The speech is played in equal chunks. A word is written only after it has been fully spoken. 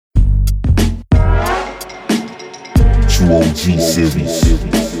OG series.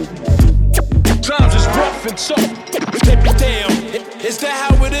 Times is rough and tough. Damn, is that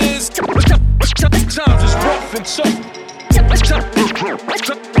how it is? Times is rough and tough.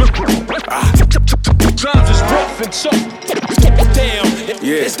 Times is rough and tough. Damn,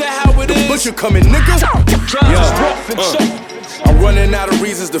 is that how it is? The butcher coming, nigga. Times is rough and tough. I'm running out of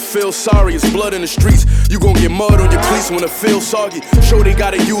reasons to feel sorry. It's blood in the streets. You gon' get mud on your cleats when it feels soggy. Sure they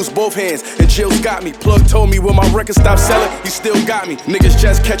gotta use both hands, and Jill's got me. Plug told me when my record stopped selling, he still got me. Niggas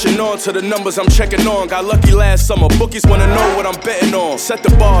just catching on to the numbers I'm checking on. Got lucky last summer, bookies wanna know what I'm betting on. Set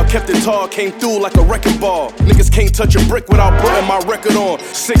the bar, kept it tall, came through like a wrecking ball. Niggas can't touch a brick without putting my record on.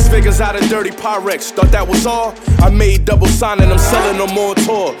 6 figures out of dirty Pyrex, thought that was all? I made double sign and I'm selling them on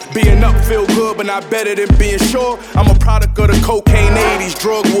tour. Being up feel good, but not better than being sure. I'm a product of the cocaine 80s,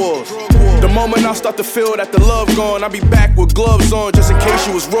 drug wars. The moment I start to feel that the love gone, I be back with gloves on just in case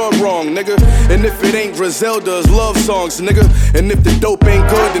you was rubbed wrong, nigga. And if it ain't Griselda's love songs, nigga. And if the dope ain't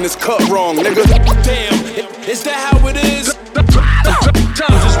good, then it's cut wrong, nigga. Damn, is that how it is?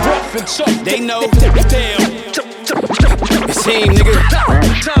 Times is rough and tough. They know. Damn. It's him, nigga.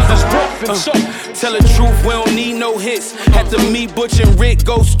 Times is rough and tough. Tell the truth, we don't need no hits. Had to meet Butch and Rick,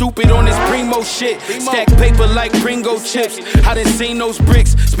 go stupid on this primo shit. Stack paper like Pringo chips. I done seen those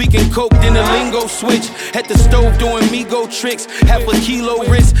bricks. Speaking coke, then the lingo switch. At the stove doing Migo tricks. Half a kilo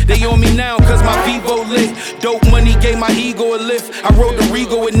wrist. They on me now cause my Vivo lit. Dope money gave my ego a lift. I rode the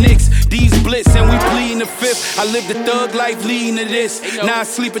Regal with Knicks. These blitz and we pleading the fifth. I live the thug life leading to this. Now I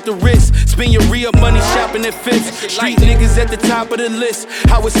sleep at the wrist. Spend your re-up money shopping at Fifth. Street niggas at the top of the list.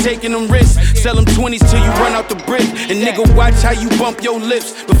 I was taking them risks. Sell them 20s till you run out the brick. And nigga, watch how you bump your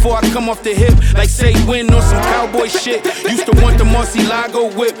lips before I come off the hip. Like say win on some cowboy shit. Used to want the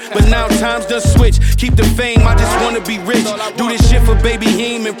Murcielago whip, but now times done switch. Keep the fame, I just wanna be rich. Do this shit for Baby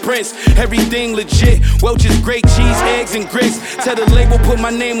Heem and Prince. Everything legit. Welch's great cheese, eggs and grits. Tell the label put my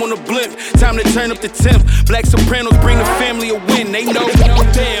name on the blimp. Time to turn up the temp. Black Sopranos bring the family a win. They know.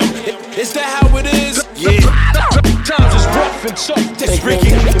 Damn, is that how it is? Yeah. Times is rough and tough. This Ricky.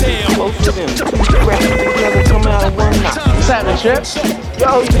 Damn. What's happening, Chip?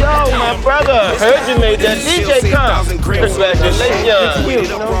 Yo, my brother. Heard you made that DJ come. Congratulations.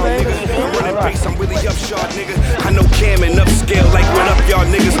 I'm really upshot, nigga. I know Cam and upscale like what up y'all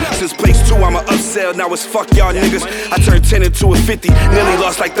niggas. Since place 2 I'm a upsell, now it's fuck y'all niggas. I turned 10 into a 50, nearly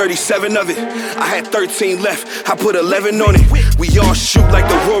lost like 37 of it. I had 13 left, I put 11 on it. We all shoot like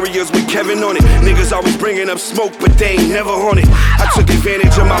the Warriors with Kevin on it. Niggas always bringing up smoke, but they ain't never on it. I took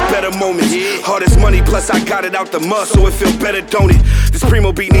advantage of my better moments. Hardest money, plus I got it out the mud, so it feel better, don't it? This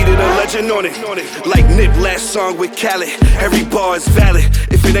Primo beat needed a legend on it. Like Nip last song with Khaled. Every bar is valid.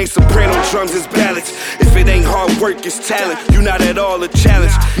 If it ain't soprano drums, it's ballads. If it ain't hard work, it's talent. You not at all a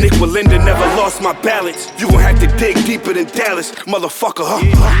challenge. Nick Walinda never lost my balance. You gon' have to dig deeper than Dallas, motherfucker, huh?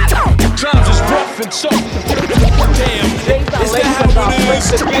 Times is rough and tough. Damn, is that how it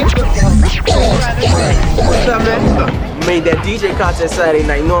is? What's up, man? Made that DJ contest Saturday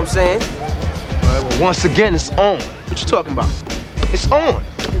night, you know what I'm saying? Alright, well, once again, it's on. What you talking about? It's on.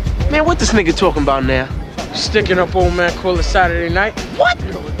 Man, what this nigga talking about now? Sticking up old man call it Saturday night. What?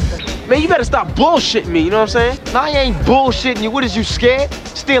 Man, you better stop bullshitting me, you know what I'm saying? Nah, I ain't bullshitting you. What is you scared?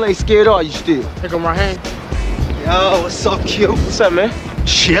 Still ain't scared, are you still? Take him right hand. Yo, what's up, Q? What's up, man?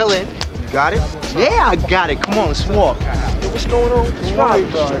 Chillin'. You got it? Yeah, I got it. Come on, let's walk. Yo, what's going on? What's wrong,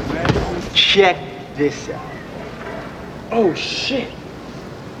 man? Check this out. Oh, shit.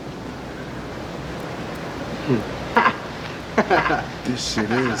 This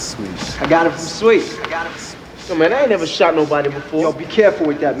shit is sweet. I got it from Sweet. Yo, man, I ain't never shot nobody before. Yo, be careful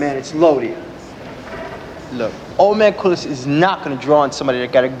with that, man. It's loaded. Look, old man Quillis is not gonna draw on somebody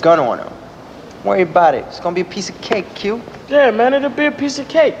that got a gun on him. Don't worry about it. It's gonna be a piece of cake, Q. Yeah, man, it'll be a piece of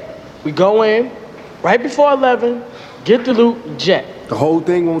cake. We go in, right before 11, get the loot, jet. The whole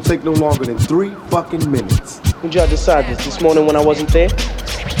thing won't take no longer than 3 fucking minutes. When'd y'all decide this morning when I wasn't there?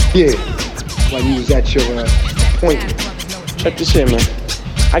 Yeah, while you was at your appointment. Check this in, man.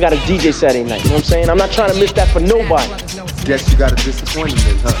 I got a DJ Saturday night, you know what I'm saying? I'm not trying to miss that for nobody. Guess you got a disappointment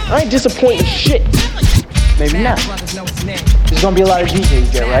then, huh? I ain't disappointed shit. Maybe not. There's gonna be a lot of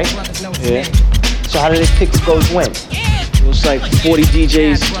DJs there, right? Yeah. So how do they pick who goes when? It was like 40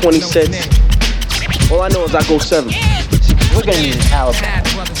 DJs, 20 sets. All I know is I go 7. See, we're gonna need an alibi.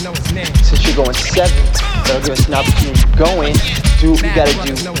 Since you're going 7, that'll give us an opportunity to go in, do what we gotta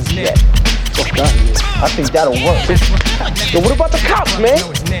do, and jet. Fuck that, I think that'll work. Yo, what about the cops, man?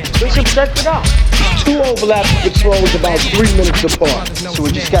 They should check it out. 2 overlapping patrols about 3 minutes apart. So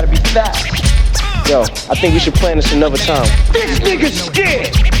we just gotta be fast. Yo, I think we should plan this another time. This nigga's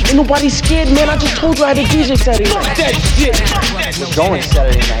scared. Ain't nobody scared, man. I just told you I had a DJ Saturday night. That shit. We're going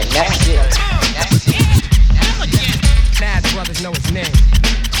Saturday night. That's it. Mad brothers know his name.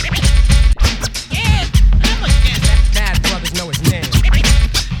 Mad brothers know his name.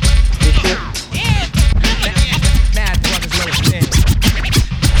 This shit? Mad brothers know his name.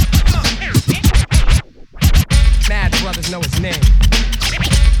 Mad brothers know his name.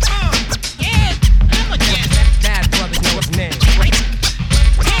 Mad brothers know his name. Mad brothers know his name.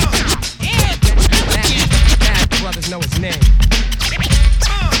 Mad brothers know his name.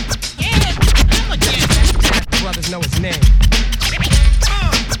 Mad brothers know his name.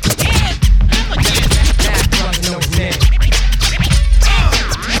 Mad brothers know his name.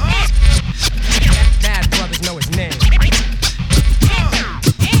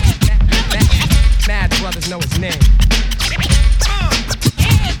 Mad brothers know his name.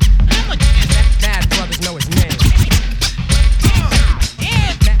 Mad brothers know his name.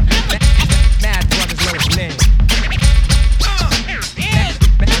 Mad brothers know his name.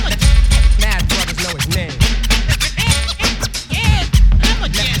 Mad brothers know his name.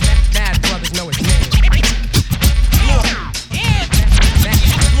 Mad brothers know his name.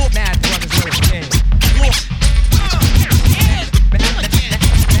 Mad brothers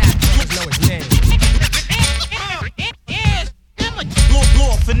know his name.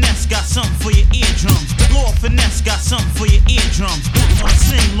 Lord Finesse got something for your eardrums. Lord Finesse got something for your eardrums. Back on a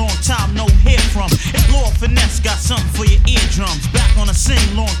scene, long time no hear from. Lord Finesse got something for your eardrums. Back on a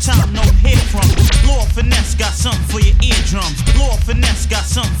scene, long time no hear from. Lord Finesse got something for your eardrums. Lord Finesse got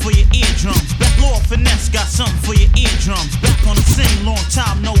something for your eardrums. Lord Finesse got something for your eardrums. Back on the scene, long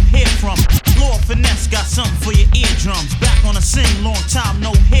time no hear from. Lord Finesse got something for your eardrums. Back on the scene, long time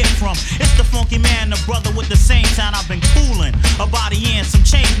no hear from. It's the funky man, the brother with the same time. I've been cooling a body and some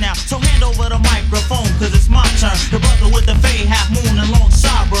change now. So hand over the microphone, cause it's my turn. The brother with the fade, half moon and long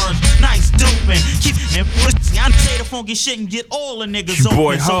sideburns. Nice doping, keep it pussy. I say the funky shit and get all the niggas open.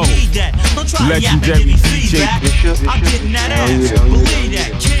 Boy, so ho. need that. Don't try to yap and Legendary give me DJ feedback. Bishop. I'm getting that ass. Believe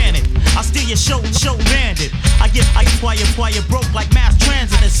that, can it? I steal your show bandit. I get why you broke like mass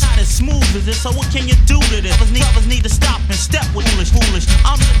transit. It's not as smooth as this, so what can you do to this? Brothers need to stop and step with foolish.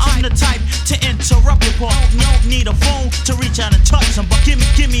 I'm the type to interrupt your part. You don't need a phone to reach out and touch them, but give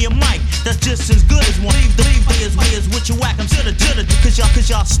me a mic that's just as good as one. Leave is what you whack 'em to the cause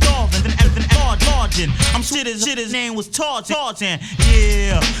y'all starving and larging. I'm shit his name was Tarzan.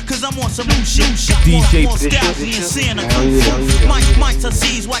 Yeah, cause I'm on some new shit. DJ more styles and seeing a kung fu. Mike's a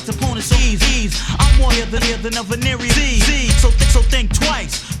C's, wax opponents so ease. I'm more than a venereal disease. So think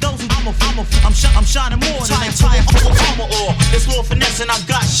twice. Those who I'm shining more than entire armor or it's Lord Finesse and I've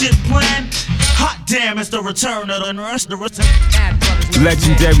got shit planned. Hot damn, it's the return of the return.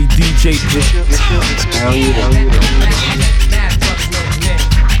 Legendary DJ Bishop. Hell yeah. Mad brothers know his name.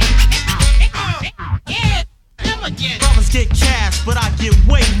 Brothers get cash, but I get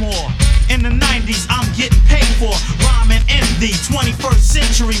way more. In the 90s, I'm getting paid for rhyming in the 21st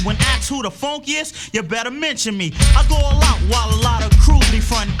century. When asked who the funkiest, you better mention me. I go all out while a lot of crews be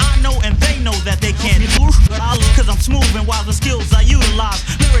frontin'. I know and they know that they can't be but I look cause I'm smooth and while the skills I utilize.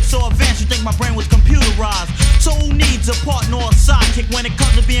 Lyrics so advanced, you think my brain was computerized. So who needs a partner or a sidekick when it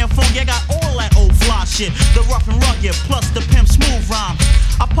comes to being funky? I got all that old fly shit. The rough and rugged, plus the pimp smooth rhyme.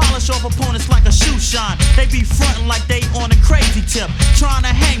 I polish off opponents like a shoe shine. They be frontin' like they on a crazy tip. Trying to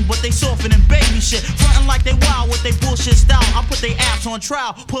hang, but they soften and baby shit. Frontin' like they wild with they bullshit style. I put they apps on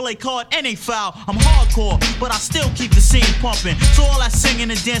trial, pull a card and they foul. I'm hardcore, but I still keep the scene pumping. So all that singing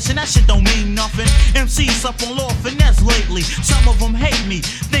and dancing, that shit don't mean nothing. MCs up on Lord Finesse lately. Some of them hate me,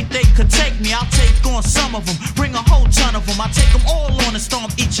 think they could take me. I'll take on some of them, bring a whole ton of them. I take them all on and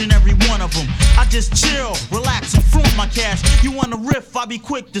stomp each and every one of them. I just chill, relax and front my cash. You wanna riff, I'll be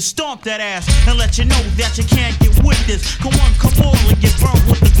quick to stomp that ass and let you know that you can't get with this. Come on and get burnt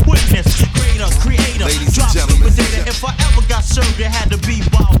with the quickness. Creator, drop super data. If I ever got served, it had to be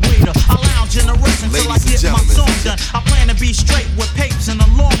by a waiter. I lounge in the rest until I get my song done. I plan to be straight with papes in the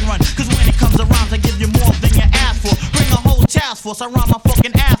long run. Cause when it comes around, I give you more than you ask for. Bring a whole task force, I rhyme my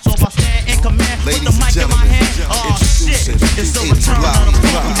fucking ass off. I stand in command with the mic in my hand. Oh shit, it's the return of the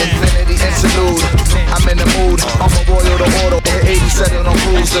fucking Infinity interlude, I'm in the mood. I'm a royal to order, 87 on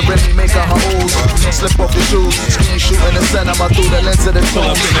cruise. The Remy making her moves. Slip off your shoes, screen shooting the cinema through the lens of the Pull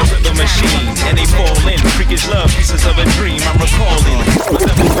tomb. up in a rhythm machine and they fall in. Freakish love, pieces of a dream. I'm recalling.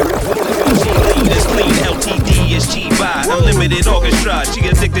 It's clean, LTD is G-By. Unlimited orchestra. She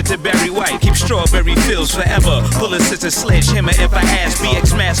addicted to Barry White. Keep strawberry fields forever. Pull a sister sledgehammer if I ask.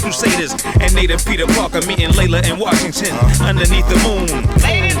 BX Mass Crusaders and Native Peter Parker meeting Layla in Washington underneath the moon.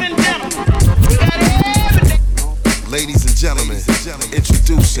 Ladies and gentlemen, we got everything. Ladies and gentlemen,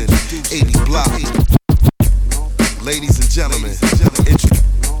 introducing 80 Block. Ladies and gentlemen,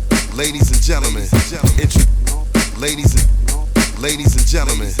 ladies and gentlemen, ladies and gentlemen, ladies and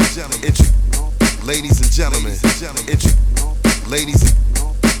gentlemen, ladies and gentlemen,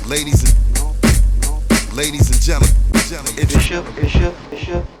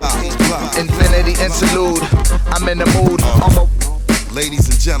 Infinity interlude. I'm in the mood. Ladies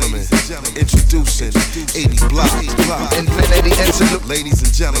and gentlemen, introducing 80 Block. Infinity interlude. Ladies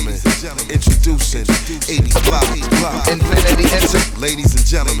and gentlemen, introducing 80 Block. Infinity interlude. Ladies and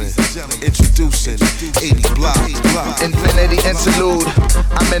gentlemen, introducing 80 Block. Infinity interlude.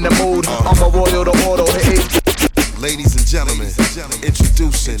 I'm in the mood. I'm a royal to auto hit. Ladies and gentlemen,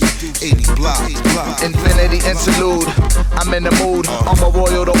 introducing 80 Block. Infinity interlude. I'm in the mood. I'm a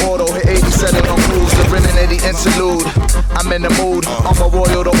royal to auto hit 87 on cruise. The Infinity interlude. I'm in the mood. I'm a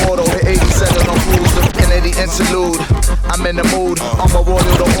royal to auto hit 87 on cruise. The Infinity interlude. I'm in the mood. I'm a royal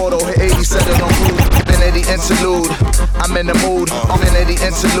to auto hit 87 on cruise. Infinity interlude. I'm in the mood. Infinity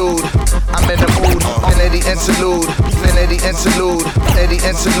interlude. I'm in the mood. Infinity interlude. Infinity interlude. Infinity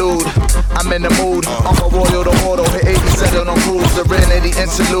interlude. I'm in the mood. I'm a royal to auto hit 87 on cruise. The Infinity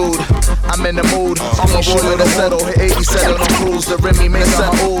interlude. I'm in the mood. I'm a royal to auto hit 87 on cruise. The Remy makes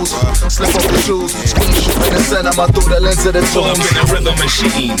some ooze. Slip off the shoes. Screen shoot in the center. I through the lens of the Pull up in a rhythm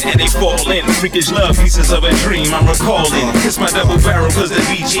machine and they fall in. Freakish love, pieces of a dream I'm recalling. It's my double barrel cause the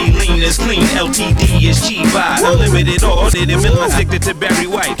BG lean is clean. LTD is G-Vibe, unlimited ordered. And villain addicted to Barry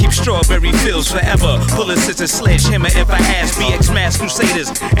White. Keep strawberry fills forever. Bullets, it's a sledgehammer if I ask. BX Mass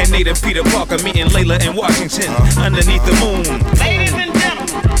Crusaders and native Peter Parker meeting Layla in Washington underneath the moon. Ladies and gentlemen,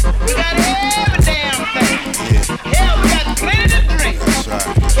 we got every damn thing. Yeah, we got plenty to drink.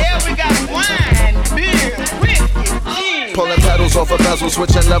 Yeah, we got wine, beer, whiskey, gin. Pulling pedals off a bezel,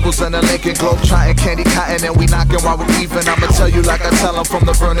 switching levels in a Lincoln Globe, trotting candy cotton, and we knocking while we leaving. I'ma tell you like I tell 'em, from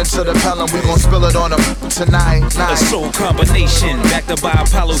the burning to the pelham, we gon' spill it on 'em tonight. A soul combination, backed up by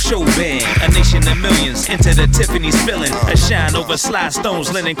Apollo show band. A nation of millions, into the Tiffany's filling. A shine over Sly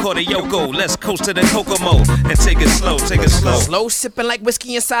Stones, Lennon Yoko. Let's coast to the Kokomo and take it slow, take it slow. Slow sipping like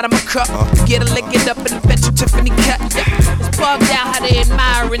whiskey inside of my cup. Get a lick it up in the bet you Tiffany cut. Yeah. It's bugged out how they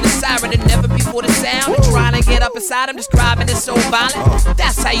admiring the siren and never before the sound. Trying to get up inside them, describing it so violent.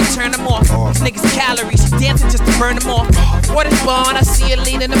 That's how you turn them off. These niggas calories, dancing just to burn them off. What is born? I see it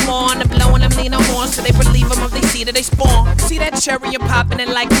leading them on, and blowing them lean on so they believe them if they see that they spawn. See that cherry and popping it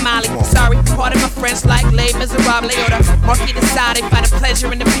like Molly. Sorry, part of my friends like Les Miserables or the market inside. They find a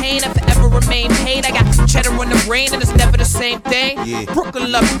pleasure in the pain and forever remain paid. I got cheddar on the brain and it's never the same thing.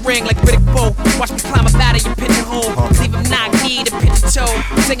 Brooklyn love the ring like Riddick Bowe. Watch me climb up out of your pigeonhole. Leave him knock knee to pitch a toe.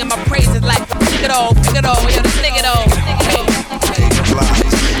 Singing my praises like pick it all, yo, this nigga though.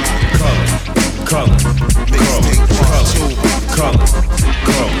 Color.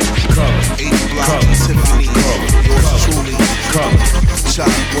 Tiffany, yours truly,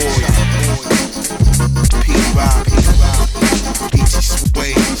 Chop Boy, P-Rock, BT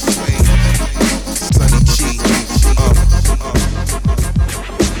Sway, Sunny G,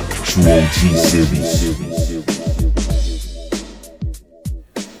 True G-Series.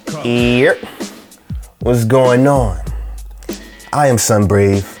 Yep. What's going on? I am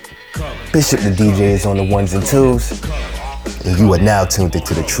Sunbrave. Bishop the DJ is on the ones and twos. And you are now tuned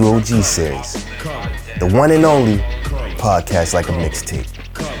into the True OG series. The one and only podcast like a mixtape.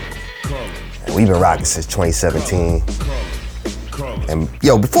 And we've been rocking since 2017. And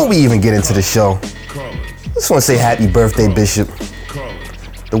yo, before we even get into the show, I just want to say happy birthday, Bishop.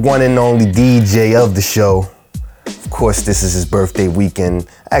 The one and only DJ of the show. Of course, this is his birthday weekend.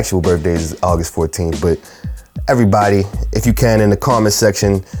 Actual birthday is August 14th, but everybody, if you can, in the comment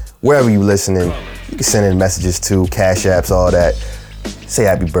section, wherever you listening, you can send in messages to Cash Apps, all that. Say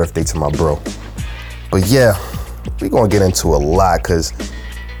happy birthday to my bro. But yeah, we're gonna get into a lot, because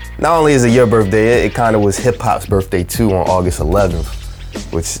not only is it your birthday, it kind of was hip hop's birthday too on August 11th,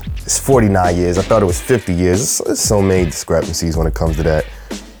 which is 49 years. I thought it was 50 years. There's so many discrepancies when it comes to that.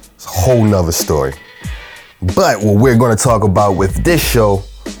 It's a whole nother story. But what we're gonna talk about with this show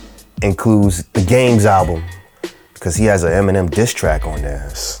includes the Games album, because he has an Eminem diss track on there.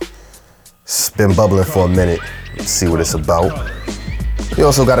 It's been bubbling for a minute. Let's see what it's about. We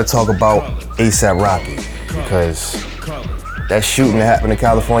also got to talk about A$AP Rocky, because that shooting that happened in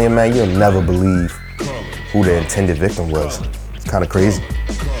California, man, you'll never believe who the intended victim was. It's kind of crazy.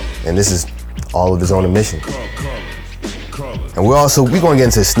 And this is all of his own admission. And we're gonna get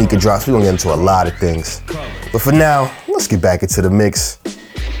into sneaker drops. We're gonna get into a lot of things. But for now, let's get back into the mix.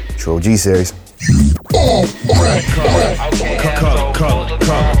 True OG series.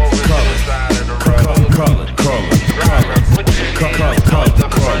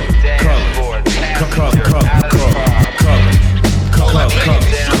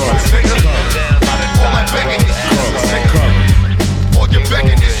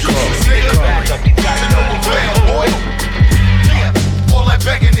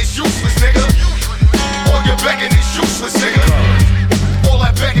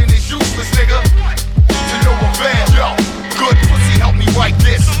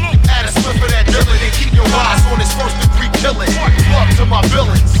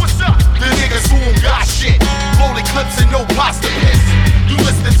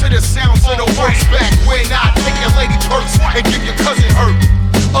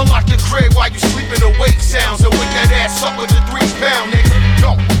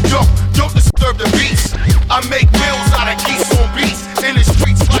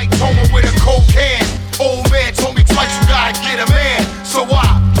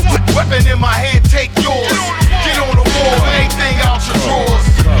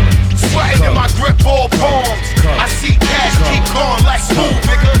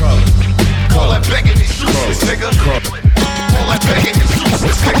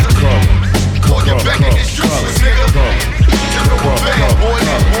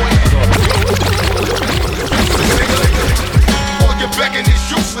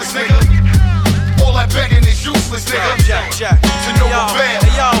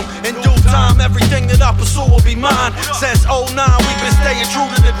 true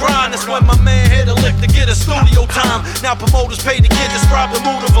to the grind. That's when my man hit a lick to get a studio time. Now promoters pay to get describe the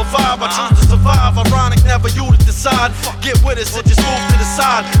mood of a vibe. I choose to survive, ironic, never you to decide. Get with us and just move to the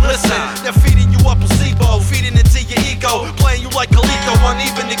side. Listen, they're feeding you a placebo, feeding into your ego, playing you like Coleco,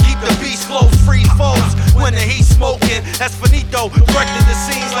 uneven to keep the beast close. Free foes when the heat's smoking. That's finito, directed the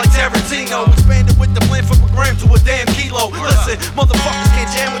scenes like Tarantino. Expanded with the plan from a gram to a damn kilo. Listen, motherfuckers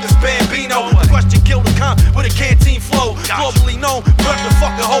can't jam with this Bambino. The question killed the comp with a canteen flow. Globally known, rep the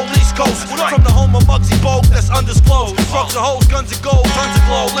fucking whole East Coast. From the home of Muggsy Bogues, that's undisclosed. Drugs and hoes, guns and gold, tons of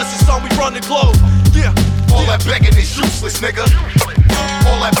glow. Listen, son, we run the globe. Yeah. All that begging is useless, nigga.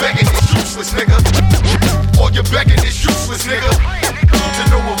 All that begging is useless, nigga. All your begging is useless, nigga. To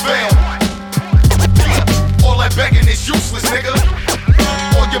no avail. All that begging is useless, nigga.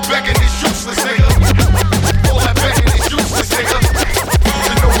 All your begging is useless, nigga. All that begging is useless, nigga.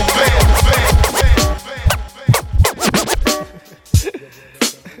 To no avail.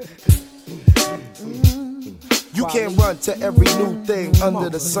 You can't run to every new thing under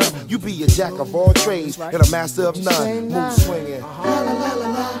the sun. You be a jack of all trades and a master of none. Move swinging.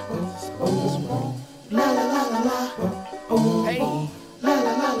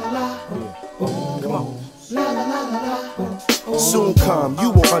 Soon come, you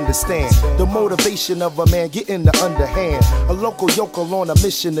will understand the motivation of a man getting the underhand. A local yokel on a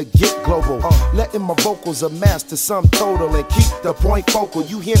mission to get global. Letting my vocals amass to some total and keep the point focal.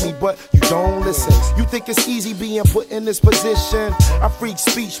 You hear me, but you don't listen. You think it's easy being put in this position? I freak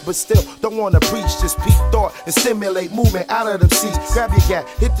speech, but still don't wanna preach. Just peak thought and stimulate movement out of them seats. Grab your gat,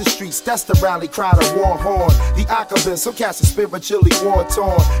 hit the streets. That's the rally cry, the war horn. The Akabin, some cats are spiritually war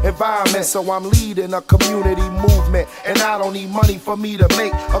torn. Environment, so I'm leading a community movement, and I don't need money for me to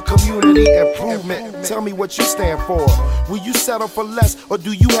make a community improvement. Tell me what you stand for. Will you settle for less, or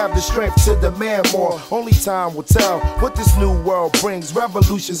do you have the strength to demand more? Only time will tell what this new world brings.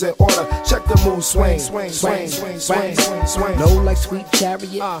 Revolutions in order. Check the mood swing, swing, swing, swing, swing, swing, swing. No, like sweet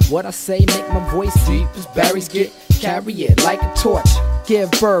chariot. What I say make my voice deep as berries get. Carry it like a torch.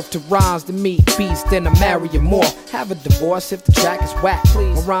 Give birth to rhymes to meet beats, then I marry you more. Have a divorce if the track is whack.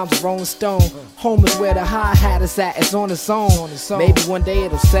 My rhymes are Rolling Stone. Home is where the hi-hat is at. It's on its own. Maybe one day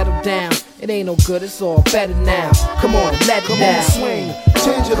it'll settle down. It ain't no good, it's all better now. Come on, let it down. Swing,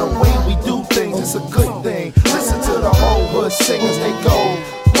 changing the way we do things. It's a good thing. Listen to the whole hood sing as they go.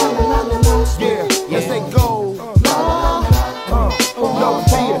 Yeah, as they go. No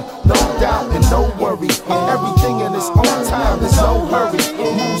fear, no doubt, and no worry. Everything in its own time, there's no hurry.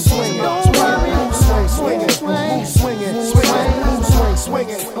 Move swinging, move swinging, move swinging, move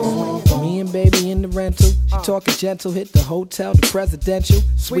swinging. Me and baby in the rental, she talking gentle, hit the hotel, the presidential.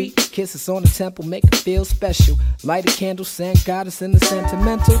 Sweet kisses on the temple, make it feel special. Light a candle, send goddess in the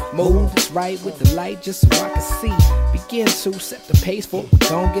sentimental. Move is right with the light, just so I can see. Begin to set the pace for what we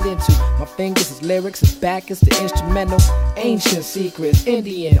gon' get into. My fingers is lyrics, his back is the instrumental. Ancient secrets,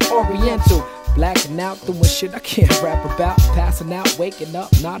 Indian, Oriental. Blacking out, doing shit I can't rap about. Passing out, waking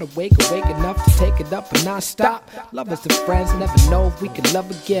up, not awake, awake enough to take it up and not stop. Lovers and friends never know if we can love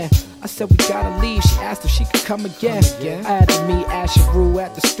again. I said we gotta leave, she asked if she could come again. I had to meet Asheru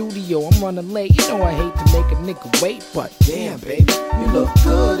at the studio, I'm running late. You know I hate to make a nigga wait, but damn baby, you look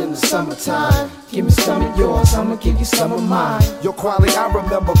good in the summertime. Give me some of yours, I'ma give you some of mine. Your quality, I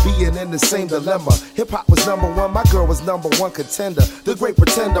remember being in the same dilemma. Hip-hop was #1, my girl was #1 contender. The great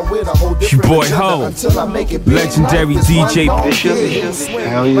pretender with a whole different boy Ho, until I make it big. Legendary DJ Bishop.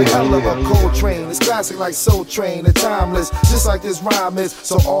 Hell yeah. Like Oliver Coltrane, it's classic like Soul Train, and timeless, just like this rhyme is.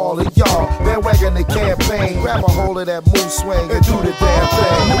 So all of y'all, bandwagon the campaign, grab a hold of that mood swing and do the damn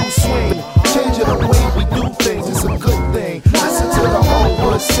thing. Mood swing, changing the way we do things, it's a good thing. Listen to the whole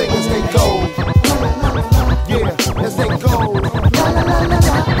hood sing as they go. Yeah, as they go.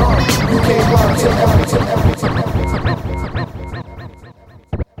 You can't run to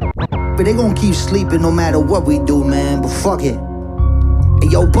But they gon' keep sleeping no matter what we do, man. But fuck it. Hey,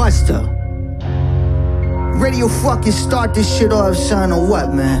 yo, Buster. Ready to fucking start this shit off, son, or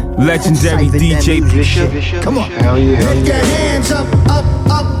what, man? Legendary DJ Bishop. Come on. Hell yeah. Lift your hands up, up,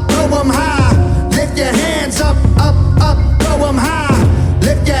 up, throw them high. Lift your hands up, up, up, throw them high.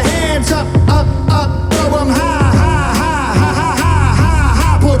 Lift your hands up, up, up, throw them high, high, high, high, high, high,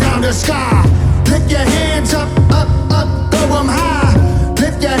 high, pull down the sky. Lift your hands up, up, up, throw them high.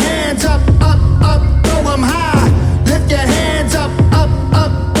 Lift your hands up, up, up, throw them high. Lift your hands up, up,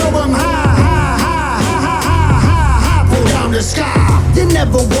 up, throw them high, high, high, high, high, high, high, pull down the sky. You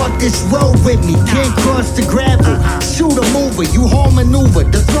never walk this road with me. Can't cross the gravel. Shoot a mover, you home maneuver.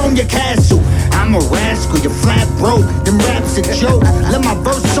 Dethrone your castle. I'm a rascal, you flat broke. Them raps a joke. Let my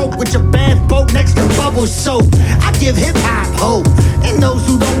verse soak with your bath boat next to bubble soap. I give hip hop hope. And those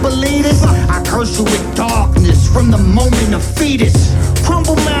who don't believe this, I curse you with darkness from the moment of fetus.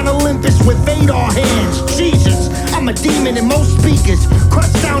 Crumble Mount Olympus with Vadar hands. Jesus, I'm a demon in most speakers.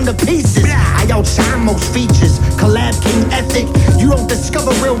 Crushed down to pieces. I outshine most features. Collab king ethic. You don't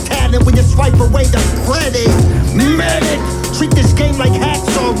discover real talent when you swipe away the credit. Medic, treat this game like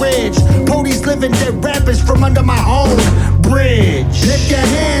Hacksaw Ridge. Podies living dead rappers from under my own bridge. Lift your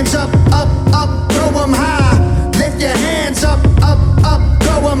hands up, up, up, throw them high. Lift your hands up, up, up,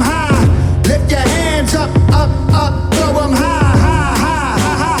 throw them high. Lift your hands up, up, up, throw them high, high, high,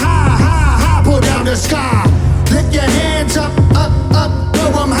 high, high, high, high. Pull down the sky. Lift your hands up, up, up,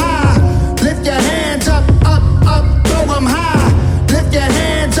 throw them high. Lift your hands up, up, up, throw them high. Lift your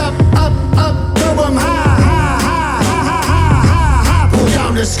hands up, up, up, throw them high, high, high, high, high, high, high. Pull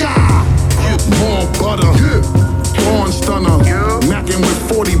down the sky. Get more butter, born stunner. Macking with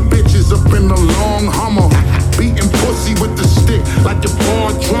 40 bitches up in the long Hummer. Beating pussy with the stick like your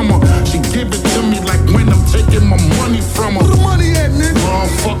bar drummer. She give it to me like when I'm taking my money from her. Where the money at, nigga?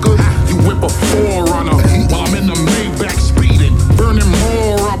 Motherfucker, you whip a 4Runner while I'm in the Maybach speeding, burning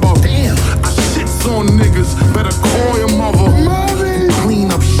more rubber. Damn, I shits on niggas, better call your mother. Mommy. Clean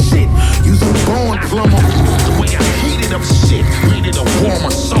up shit, use a bone plumber. The way I heated up shit, made it a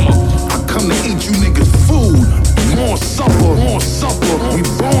warmer summer. I come to eat you niggas food, more supper, more supper. We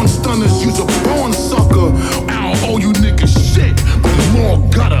born stunners, use a born sucker. I don't owe you niggas shit, but more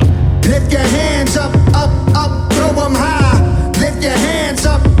gutter. Lift your hands up, up, up, throw them high. Lift your hands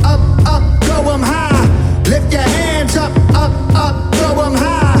up, up, up, throw them high. Lift your hands up, up, up, throw them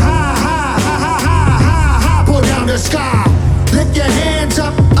high, high, high, high, high, high, high. Pull down the sky. Lift your hands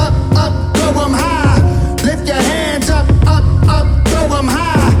up, up, up, throw them high. Lift your hands up, up, up, throw them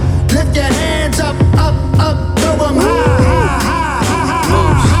high. Lift your hands up, up, throw them high, high, high, high, high,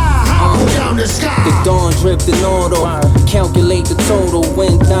 high, high. Pull down the sky. The dawn dripped in auto. Calculate the total.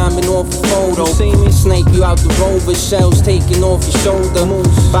 When diamond off a photo. See me snipe you out the rover. Shells taking off your shoulder.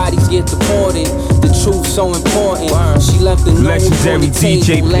 Bodies get deported. The truth so important. She left the note on the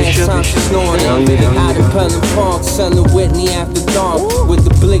table. Last time she snored. Out in Pelham Park, selling Whitney after dark. With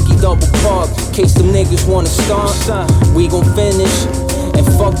the blicky double park. Case them niggas wanna start. We gon' finish. And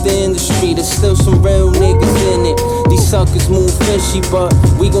fuck the industry, there's still some real niggas in it. These suckers move fishy, but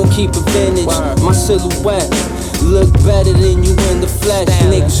we gon' keep it vintage. My silhouette look better than you in the flesh.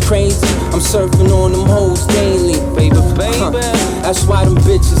 Niggas crazy, I'm surfing on them hoes daily. Baby. That's why them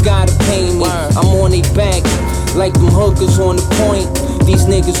bitches gotta pay me. I'm on they back, like them hookers on the point. These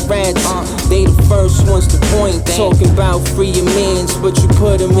niggas rats, they the first ones to point. Talking about free your mans, but you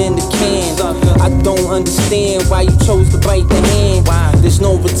put them in the can. I don't understand why you chose to bite the hand. There's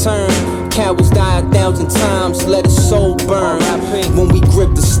no return. Cowards die 1,000 times, let his soul burn. When we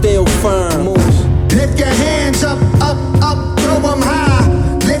grip the steel firm. Lift your hands up, up, up, throw them high.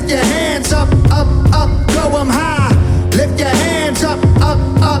 Lift your hands up, up, up, throw them high. Lift your hands up, up,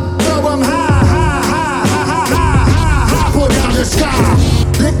 throw them high, high, high, high, high, high, high. Pull down the sky.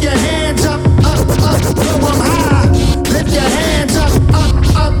 Lift your hands up, throw them high. Lift your hands up,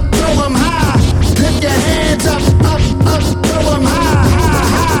 throw them high. Lift your hands up, throw them high,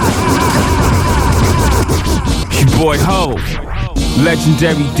 high, high. Your boy Ho,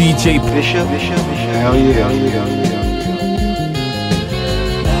 legendary DJ Bishop. Hell yeah.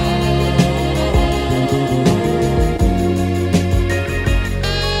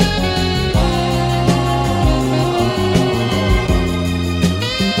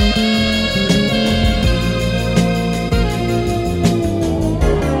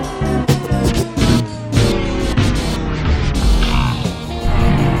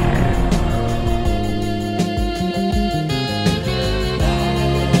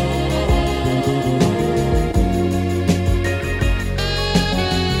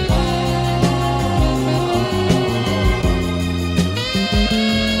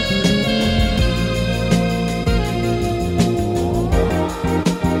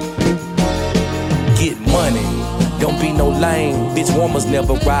 Bitch warmers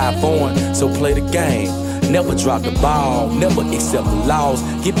never ride foreign, so play the game. Never drop the ball, never accept the laws.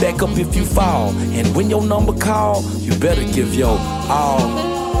 Get back up if you fall, and when your number call, you better give your all.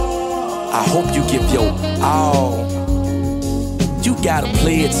 I hope you give your all. You gotta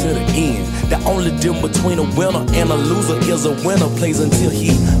play it to the end. The only difference between a winner and a loser is a winner plays until he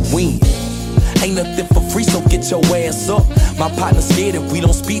wins. Ain't nothing for free, so get your ass up. My partner's scared if we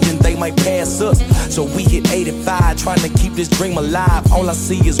don't speed, then they might pass us. So we hit 85, trying to keep this dream alive. All I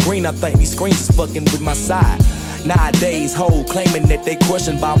see is green, I think these screens is fucking with my side. Nowadays, hoe claiming that they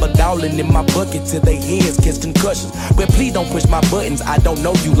crushing Baba Dowling in my bucket till they heads catch concussions. But please don't push my buttons, I don't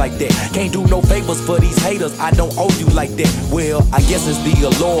know you like that. Can't do no favors for these haters, I don't owe you like that. Well, I guess it's the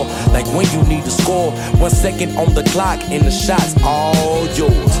allure, like when you need to score. 1 second on the clock and the shot's all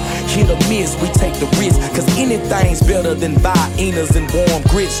yours. Hit or miss, we take the risk, cause anything's better than Viennas and warm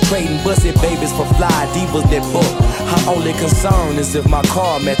grits. Trading busted babies for fly divas that fuck. Her only concern is if my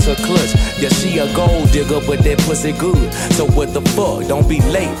car match her clutch. Yeah, she a gold digger, but that pussy good. So what the fuck, don't be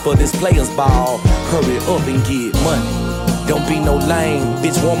late for this player's ball. Hurry up and get money. Don't be no lame,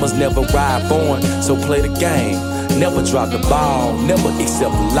 bitch warmers never ride born. So play the game, never drop the ball, never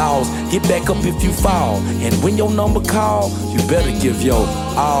accept the loss. Get back up if you fall, and when your number call, you better give your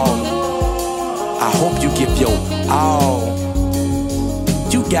all. I hope you give your all.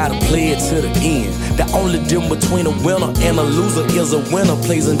 You gotta play it to the end. The only difference between a winner and a loser is a winner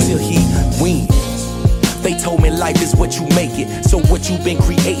plays until he wins. They told me life is what you make it, so what you been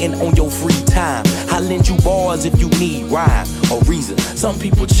creating on your free time. I lend you bars if you need rhyme or reason. Some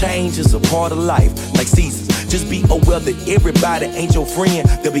people change is a part of life, like seasons. Just be aware that everybody ain't your friend.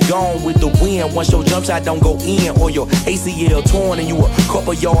 They'll be gone with the wind once your jump shot don't go in, or your ACL torn and you a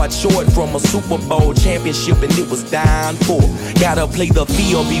couple yards short from a Super Bowl championship and it was down for. Gotta play the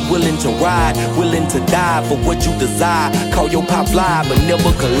field, be willing to ride, willing to die for what you desire. Call your pop fly, but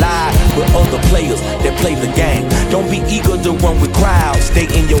never collide with other players that play the game. Don't be eager to run with crowds,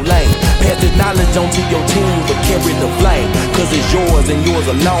 stay in your lane. Pass the knowledge on to your team, but carry the flame, cause it's yours and yours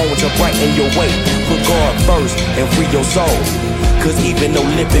alone to brighten your way. Put God first and free your soul, cause even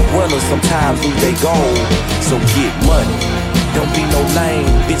Olympic runners sometimes lose their goal. So get money, don't be no lame.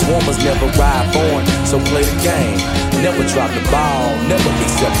 Bitch warmers never ride born, so play the game. Never drop the ball, never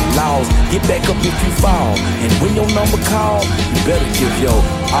accept the loss. Get back up if you fall, and when your number call, you better give your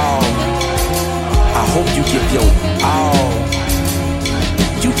all. I hope you give your all.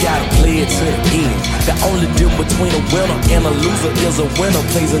 You gotta play it to the end. The only difference between a winner and a loser is a winner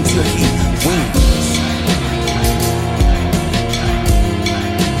plays until he wins.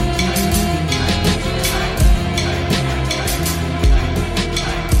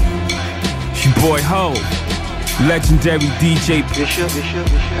 Your boy Ho, legendary DJ Bishop.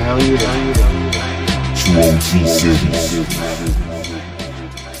 Hell yeah. 2OG series.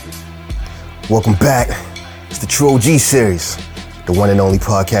 Welcome back. It's the True OG series, the one and only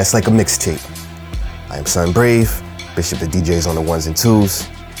podcast like a mixtape. I am Son Brave, Bishop the DJs on the ones and twos.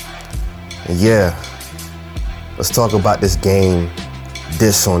 And yeah, let's talk about this Game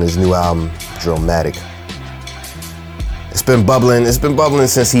diss on his new album, Drillmatic. It's been bubbling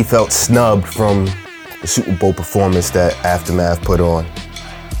since he felt snubbed from the Super Bowl performance that Aftermath put on.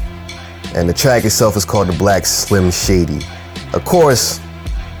 And the track itself is called The Black Slim Shady. Of course,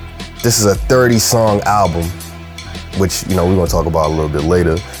 this is a 30-song album, which, you know, we're gonna talk about a little bit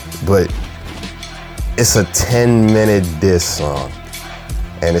later, but it's a 10-minute diss song.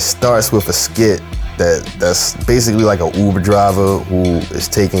 And it starts with a skit that's basically like an Uber driver who is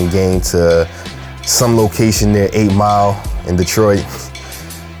taking Game to some location near 8 Mile in Detroit.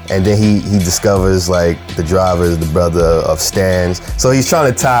 And then he discovers like the driver is the brother of Stans. So he's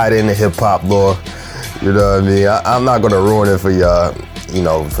trying to tie it into hip hop lore. You know what I mean? I'm not gonna ruin it for y'all, you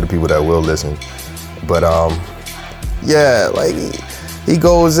know, for the people that will listen. But yeah, like he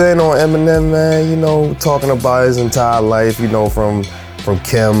goes in on Eminem, man, you know, talking about his entire life, you know, from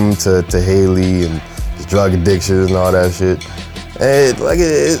Kim to Haley and his drug addictions and all that shit. And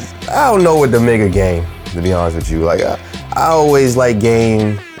I don't know what to make of Game, to be honest with you. Like I always liked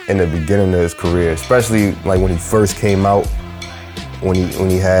Game in the beginning of his career, especially like when he first came out, when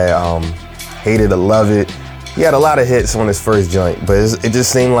he had Hate It or Love It. He had a lot of hits on his first joint, but it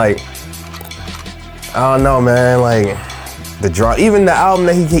just seemed like, I don't know, man, like even the album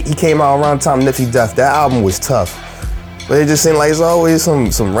that he came out around the time Nipsey death, that album was tough. But it just seemed like it's always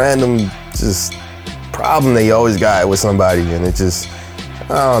some random just problem that you always got with somebody, and it just,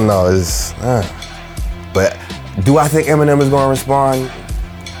 I don't know, But do I think Eminem is gonna respond?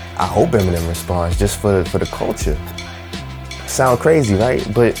 I hope Eminem responds just for the culture. Sound crazy, right?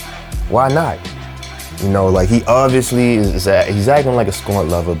 But why not? You know, like he obviously he's acting like a scorn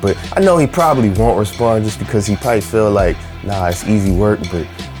lover, but I know he probably won't respond just because he probably feel like, nah, it's easy work, but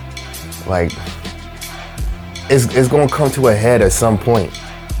like it's gonna come to a head at some point.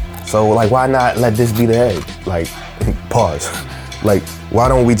 So like, why not let this be the head? Like, pause. Like, why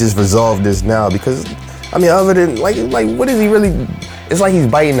don't we just resolve this now? Because I mean, other than like what is he really? it's like he's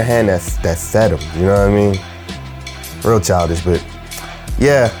biting the hand that fed him, you know what I mean? Real childish, but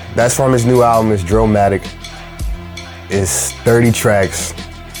yeah, that's from his new album, it's Drillmatic. It's 30 tracks,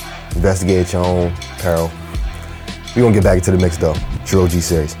 investigate at your own peril. We gonna get back into the mix though, True OG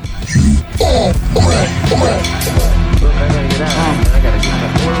series.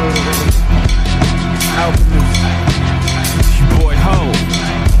 Boy Ho,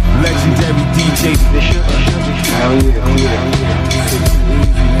 legendary DJ Bishop. Hell yeah.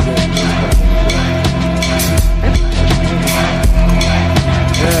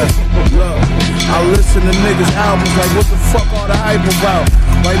 Look, I listen to niggas' albums like, what the fuck all the hype about?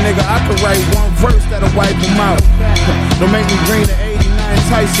 Like, nigga, I could write one verse that'll wipe them out. Don't make me bring the 89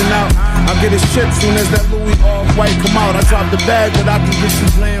 Tyson out. I get his chip soon as that Louis Off-White come out. I drop the bag, but I can get you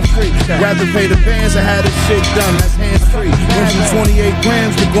bland free. Rather pay the bands and have this shit done, that's hands-free. Went from 28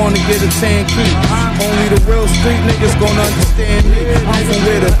 grams to going to get a 10 key. Only the real street niggas gonna understand me. I'm from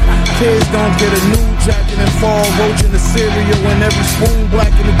where the kids don't get a new jacket and fall roach in the cereal and every spoon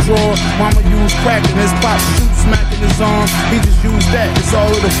black in the drawer. Mama used crack and his pop shoot smacking his arm. He just used that, it's all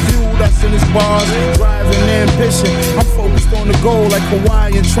of the fuel that's in his bars. Driving ambition, I'm focused on the goal like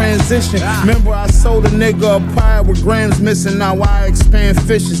Hawaiian transition. Remember I sold a nigga a pie with grams missing. Now I expand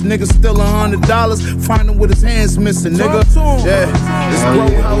fishes. Nigga still $100, find him with his hands missing. Nigga, yeah, it's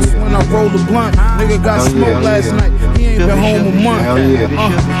grow house when I roll the blunt. Nigga got smoked last night. He ain't been home a month.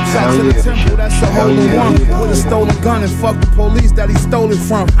 Shot to the temple, that's a hole in one. With a stolen gun and fuck the police that he stole it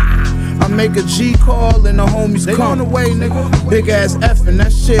from. I make a G call and the homies come. On the way, nigga. Big ass F and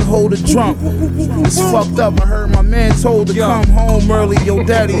that shit hold a drum. It's fucked up. I heard my man told to come home early. Yo,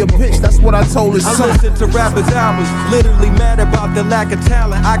 daddy a bitch. That's what I told his son. I listen to rappers' albums, literally mad about the lack of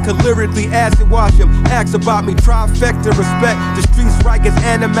talent. I could lyrically acid wash him. Ask about me, trifecta respect. The streets, Rikers,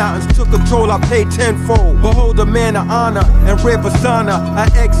 and the mountains took a toll. I paid tenfold. Behold a man of honor and rare persona. I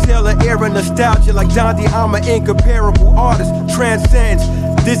exhale an era nostalgia like Dante. I'm an incomparable artist. Transcends.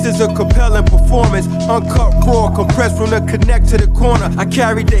 This is a compelling performance, uncut raw, compressed from the connect to the corner. I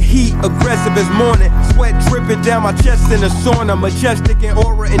carried the heat, aggressive as morning, sweat dripping down my chest in the sauna. Majestic in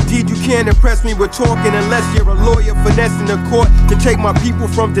aura, indeed you can't impress me with talking unless you're a lawyer finessing the court to take my people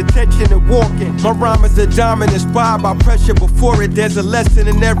from detention and walking. My rhyme is a diamond inspired by pressure. Before it, there's a lesson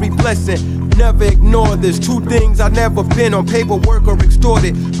in every blessing. Never ignore this. Two things I never been on paperwork or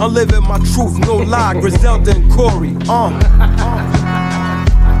extorted. I'm living my truth, no lie. Griselda and Corey.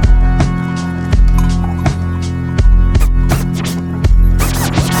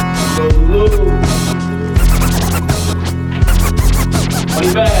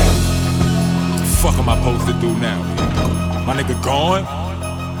 Fuck am I supposed to do now? My nigga gone?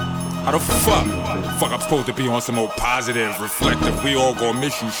 How the fuck? Fuck, I'm supposed to be on some old positive, reflective. We all gon'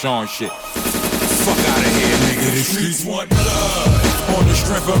 miss you, Sean shit. Fuck out of here, nigga. The streets want blood. On the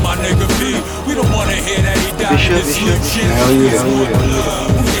strength of my nigga B. We don't wanna hear that he died in this slim shit. Streets want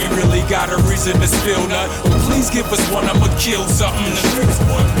blood. We ain't really got a reason to spill none. Please give us one, I'ma kill something. The streets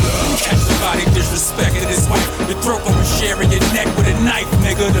want blood. Catch somebody disrespecting his wife. Your throat gon' be sharing your neck with a knife,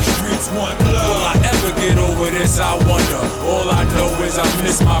 nigga. The streets want blood. Will I ever get over this? I wonder. All I know is I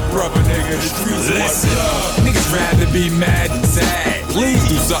miss my brother, nigga. The streets want blood. Niggas rather be mad than sad. Please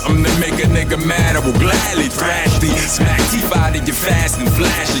do something to make a nigga mad. I will gladly thrash thee. Smack teeth out of your fast and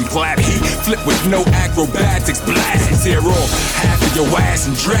flash and clap heat. Flip with no acrobatics, blast and tear off half of your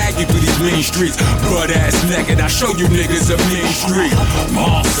ass and drag you through these mean streets. Butt ass naked, I show you niggas a mean street.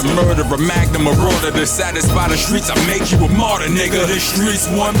 Monster, murderer, magnum, marauder. To satisfy the streets, I make you a martyr, nigga. The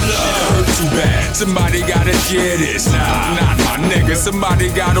streets want blood. Hurt too bad. Somebody gotta share this. Nah, not my nigga. Somebody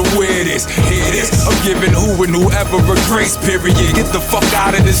gotta wear this. Hear this. I'm giving who and whoever a grace period. Get the fuck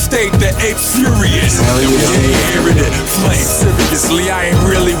out of this state, the ape's furious. And we ain't hearing it. Flame seriously, I ain't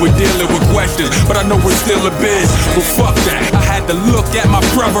really with dealing with questions, but I know it's still a biz. Well, fuck that. I had to look at my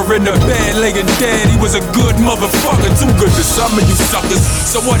brother in the bed, laying dead. He was a good motherfucker, too good to some of you suckers.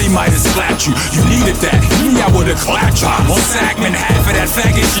 So what, he might have slapped you. You needed that. Me, I would've clapped you. On Sackman, half of that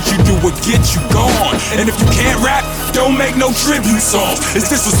faggot shit you do would get you gone. And if you can't rap, don't make no tribute songs. It's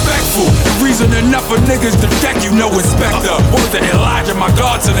disrespectful. And reason enough for niggas to deck you, no inspector. Word to Elijah, my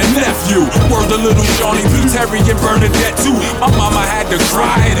godson and nephew. Word to little Shawnee P. Terry and Bernadette too. My mama had to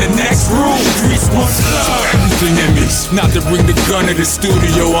cry in the next room. Streets want love. Everything in me. Not to bring the gun to the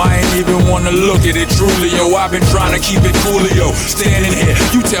studio. I ain't even wanna look at it truly, yo. I've been trying to keep it coolio. Standing here,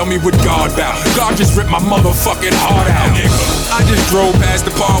 you tell me what God about. God just ripped my motherfucking heart out, nigga. I just drove past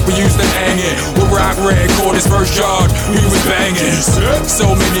the park we used to hang in. Where Rock Red caught his first charge, we was banging.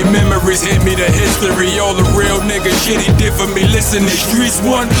 So many memories hit me, the history. All the real nigga shit he did for me. Listen, the streets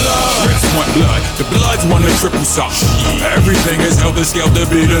want love. want blood. The Bloods want the triple sauce. Everything is helter-skelter,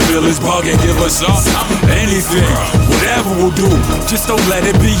 be the village bug and give us up. Anything, whatever we'll do, just don't let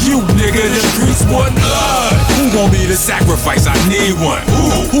it be you, nigga. The streets want blood. Who gon' be the sacrifice? I need one.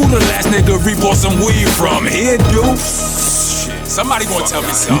 Who the last nigga re-bought some weed from? Here, dude. Somebody gonna tell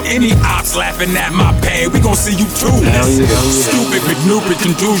me something. Any ops laughing at my pain, we gon' see you too. Stupid, McNupid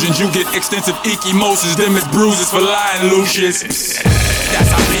contusions. You get extensive echemosis. Them is bruises for lying, Lucius.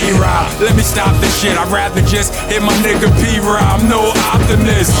 That's how P-Ride. Let me stop this shit. I'd rather just hit my nigga P-Ride. I'm no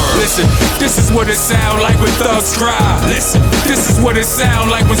optimist. Listen, this is what it sound like when thugs cry. Listen, this is what it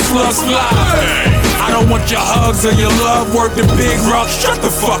sound like when slugs fly. I don't want your hugs or your love. Work the big rock. Shut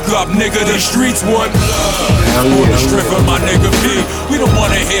the fuck up, nigga. The streets want love. For the strip of my nigga P. We don't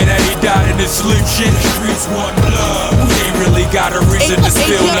wanna hear that he died in his sleep. Shit, the streets want love. We ain't really got a reason to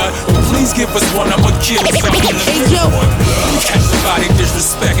spill none. But please give us one. I'ma kill something. The streets want love. Catch somebody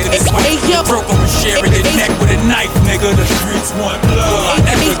disrespecting this way. Broke over sharing your neck with a knife, nigga. The streets want love. Will I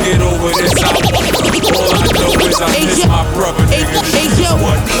ever get over this album? All I know is I miss my brother, nigga. The streets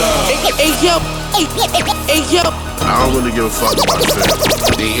want love. I don't really give a fuck about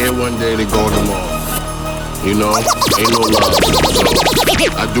that. They here one day, they go tomorrow. You know, ain't no love. So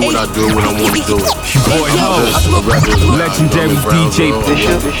I do what I do when I want to do it. Boy, legendary DJ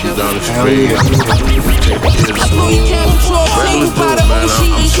Bishop. Down the street. Regular dude, man.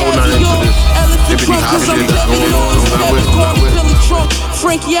 I'm so not into this. Dippity hop shit that's going on. I'm not with.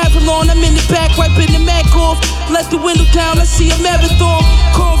 Frankie Avalon, I'm in the back, wiping the Mac off. Let the window down, I see a marathon.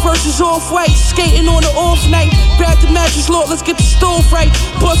 Corn versus off-white, skating on the off night. Grab the mattress, Lord, let's get the stove right.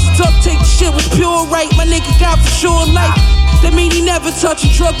 Bust it up, take the shit with pure right. My nigga got for sure life. That mean he never touch a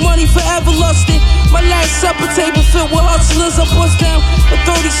drug money, forever lusted. My last supper table filled with hustlers. I bust down a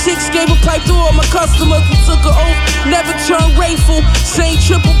 36, gave a pipe to all my customers. We took an oath, never turned grateful. Same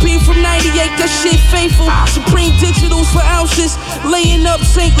triple P from 98, that shit faithful. Supreme Digitals for ounces, laying up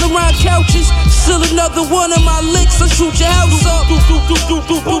St. Laurent couches. Still another one of my licks, I'll shoot your house up. Still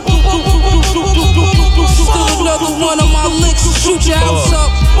another one of my licks, I'll shoot your house up.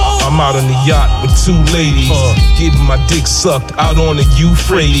 I'm out on the yacht with two ladies, getting my dick sucked out on the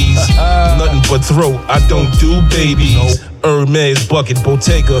Euphrates. Nothing but throat, I don't do babies. Hermes, Bucket,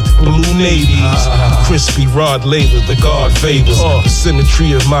 Bottega, Blue Navies. Crispy rod labor, the God favors. The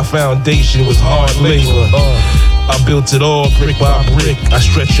symmetry of my foundation was hard labor. I built it all brick by brick. I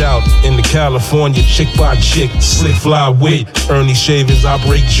stretch out in the California chick by chick. Slick fly wit, Ernie shavings, I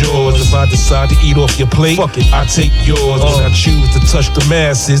break jaws. If I decide to eat off your plate, fuck it, I take yours. When I choose to touch the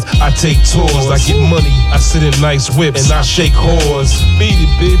masses, I take tours. I get money, I sit in nice whips, and I shake whores. Beat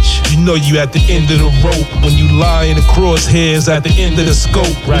it, bitch. You know you at the end of the rope. When you lie in the crosshairs at the end of the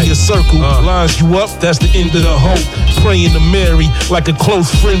scope. When your circle lines you up, that's the end of the hope. Praying to Mary like a close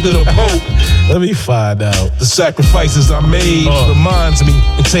friend of the Pope. Let me find out. The sacrifices I made reminds me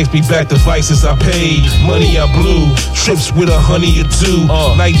and takes me back to vices I paid. Money I blew, trips with a honey or two.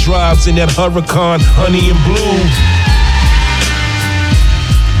 Night drives in that Huracan, honey and blue.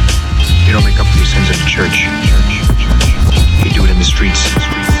 You don't make up for your sins in the church. You do it in the streets.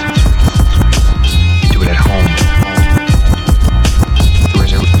 You do it at home.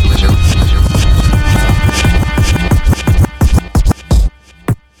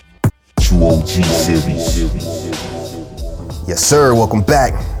 Yes, sir. Welcome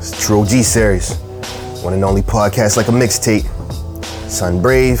back. It's the True OG series. One and only podcast like a mixtape. Son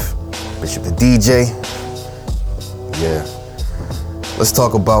Brave, Bishop the DJ. Yeah. Let's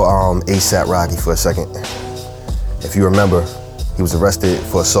talk about ASAP Rocky for a second. If you remember, he was arrested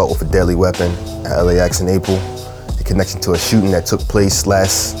for assault with a deadly weapon at LAX in April in connection to a shooting that took place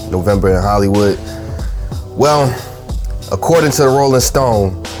last November in Hollywood. Well, according to the Rolling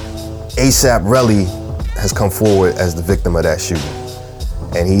Stone, ASAP Rocky has come forward as the victim of that shooting.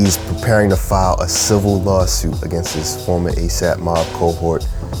 And he's preparing to file a civil lawsuit against his former ASAP mob cohort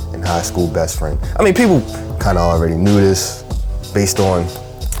and high school best friend. I mean, people kind of already knew this based on,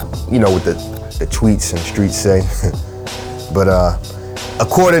 you know, what the tweets and the streets say. But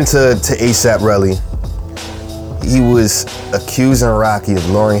according to ASAP Rocky, he was accusing Rocky of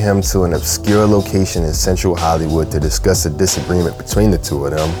luring him to an obscure location in central Hollywood to discuss a disagreement between the two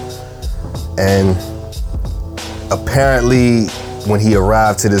of them. And apparently, when he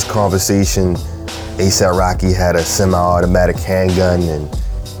arrived to this conversation, ASAP Rocky had a semi-automatic handgun and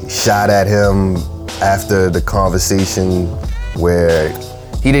he shot at him after the conversation, where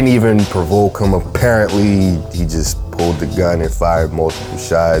he didn't even provoke him. Apparently, he just pulled the gun and fired multiple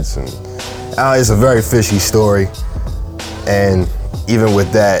shots. And it's a very fishy story. And even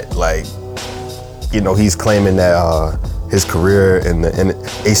with that, like, you know, he's claiming that his career and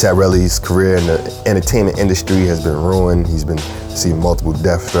A$AP Rocky's career in the entertainment industry has been ruined. He's been seeing multiple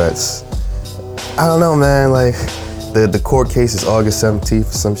death threats. I don't know, man. Like the court case is August 17th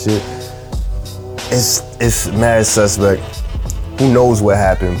or some shit. It's mad suspect. Who knows what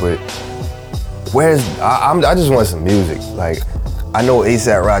happened? But I just want some music. Like I know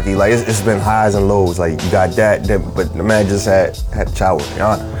A$AP Rocky. Like it's been highs and lows. Like you got that but the man just had a child with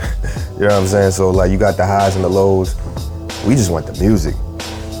Rihanna. You know what I'm saying? So like you got the highs and the lows. We just want the music.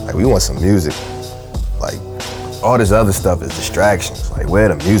 Like we want some music. Like all this other stuff is distractions. Like where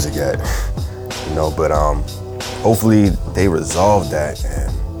the music at? You know, but hopefully they resolve that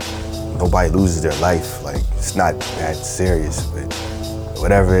and nobody loses their life. Like it's not that serious, but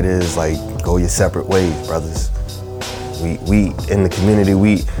whatever it is, like go your separate ways, brothers. We in the community,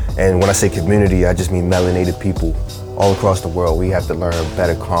 and when I say community, I just mean melanated people all across the world. We have to learn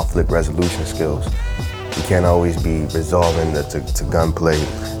better conflict resolution skills. We can't always be resolving to gunplay.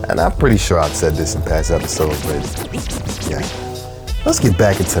 And I'm pretty sure I've said this in past episodes, but yeah. Let's get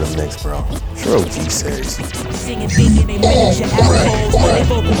back into the mix, bro. True G series. Singing big in they miniature altos. They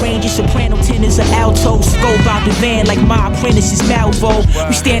vocal ranges, soprano tenors or altos. Scope out the van like my apprentice is Malvo.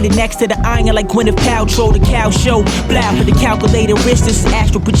 We standing next to the iron like Gwyneth Paltrow. The cow show, blah for the calculated wrist. This is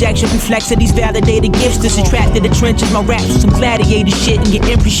astral projection, reflex of these validated gifts. This attracted the trenches, my raps with some gladiator shit. And your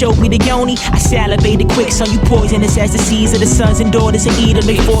imprint showed me the yoni. I salivated quick, son, you poisonous as the seeds of the sons and daughters of Edom.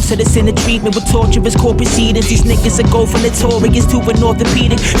 They force us in the treatment with torturous court proceedings. These niggas that go from notorious to an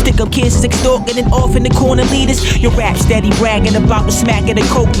orthopedic. Stick up kids is extorting and off in the corner leaders. Your rap steady bragging about the smack of the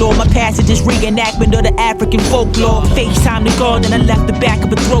coke law. My passage is reenactment of the African folklore. FaceTime the guard and I left the back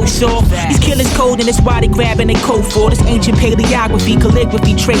of a throw saw. These killers cold and that's why they grabbing they coat for. This ancient paleography,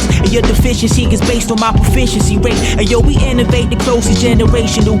 calligraphy trace. And your deficiency is based on my proficiency rate. And yo, we innovate the closest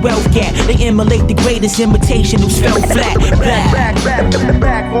generation to wealth gap. They emulate the greatest imitation who fell flat.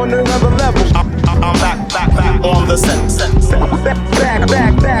 Back on another level. I'm back on the set.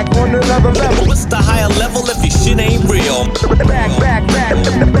 Back on another level. What's the higher level if your shit ain't real? Back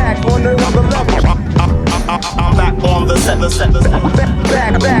on another level. I'm back on the set.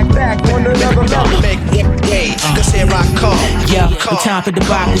 Back on another level. Cause here I come. Yeah, the time for the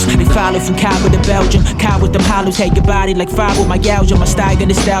bottles. They follow from Cabo to Belgium. Cow with the Apollos, take your body like fibromyalgia. My style and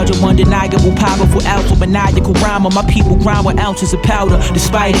nostalgia, undeniable, powerful, alpha, maniacal rhyme. My people grind with ounces of powder.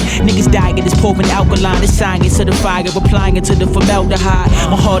 Despite it, niggas dying, it's pouring alkaline. It's science to the fire, applying it to the formaldehyde.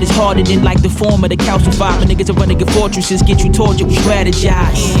 My heart is harder than like the form of the calcified. My niggas are running your fortresses, get you tortured, we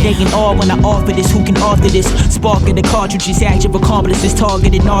strategize. They can all when I offer this, who can author this? Sparking the cartridges, active accomplices,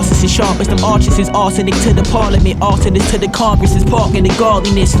 targeted narcissists, sharpest them arches is arsenic to the parliament, alternates to the Congress is parking the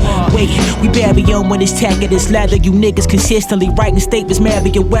godliness. Wait, we bury them when it's tech and it's leather. You niggas consistently writing statements,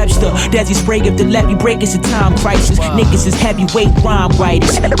 Merriam Webster. Desi spray if the levy break, it's a time crisis. Niggas is heavyweight rhyme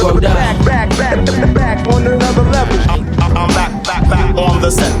writers. Word up. Back on another level. I'm back on the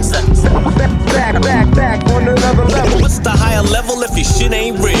set. Back on another level. What's the higher level if your shit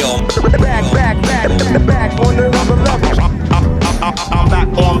ain't real? Back on another level. I'm back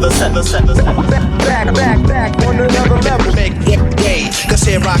on the set. Back on another level. Cause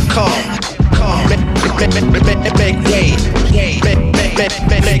here I come.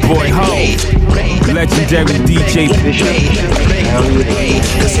 Boy Ho, legendary DJ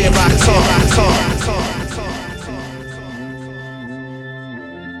Cause here I come.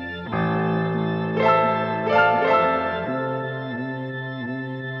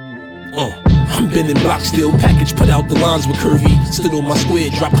 I'm bending block still, package put out the lines with curvy. Stood on my square,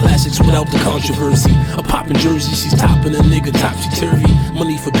 drop classics without the controversy. A poppin' jersey, she's topping a nigga topsy-turvy.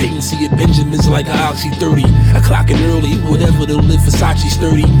 Money for patency at Benjamin's like a Oxy 30. I clockin' early, whatever they'll live Versace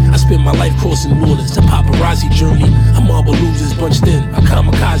sturdy. I spend my life crossing waters, a paparazzi journey. I'm all losers bunched in, a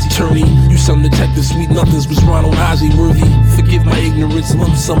kamikaze tourney. You some detective, sweet nothings was Ronald Ozzy worthy. Forgive my ignorance,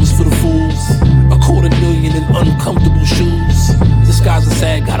 lump sums for the fools. $250,000 in uncomfortable shoes. The skies are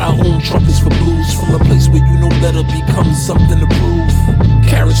sad, got our own trumpets for blues. From a place where you know better becomes something to prove.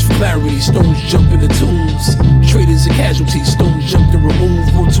 Carrots for clarity, stones jump into tombs. Traitors and casualties, stones jumped and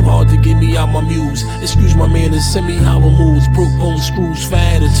removed. Worked too hard to get me out my muse. Excuse my manners, send me hollow moves. Broke bone screws for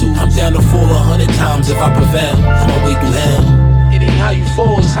attitude. I'm down to fall 100 times if I prevail. On my way through hell. It ain't how you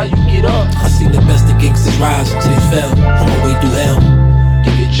fall, it's how you get up. I seen the best of gangsters rise until they fell. On my way through hell.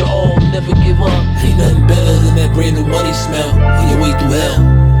 Give it your all, never give up. Ain't nothing better than that brand new money smell. On your way through hell.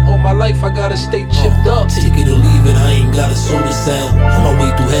 All my life I gotta stay chipped up. Take it or leave it, I ain't got a soul to sell. On my way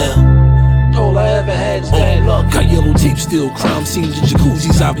through hell. all I ever had is bad luck. Got yellow tape still, crime scenes and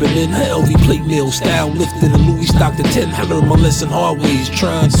jacuzzis I've been in. LV plate meal, style lifting, a Louis stock to 10. I learned my lesson hard ways,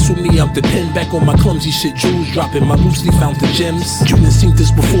 trying to sue me out the pen. Back on my clumsy shit, jewels dropping, my loosely found the gems. You done seen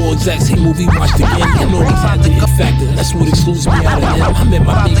this before, exact same movie watched again. And always had the hit factor, that's what excludes me out of them. I met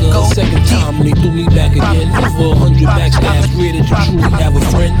my nigga a second time and they threw me back again. Over 100 backstabs, rare that you truly have a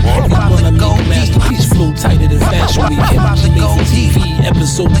friend. Every one I make a masterpiece, flow tighter than Fashion Week. Chemistry made for TV,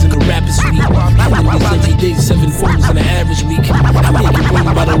 episodes in the rapper suite. Enemies every day, 7 phones in an average week. I make it ring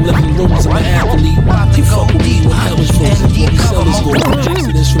about 11 rows, I'm an athlete. You fuck with me when hell is frozen. All these sellers go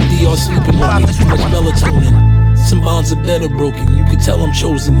accidents from DR sleeping on me. Too much melatonin. Some bonds are better broken. You can tell I'm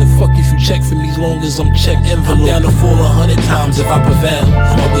chosen. The fuck if you check for me as long as I'm checked envelope. I'm down to fall 100 times if I prevail.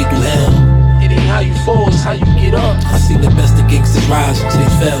 On my way through hell. It ain't how you fall, it's how you get up. I seen the best of gangsters rise until they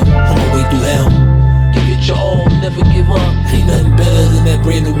fell. On my way through hell. Give it your all, never give up. Ain't nothing better than that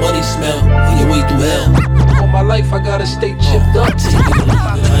brand new money smell on your way through hell. For my life, I gotta stay chipped up. Take it or leave it,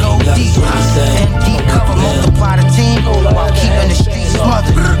 I ain't got to MD cover, multiply the team while keeping the streets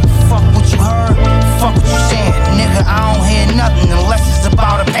smothered. Fuck what you heard, fuck what you saying. Nigga, I don't hear nothing unless it's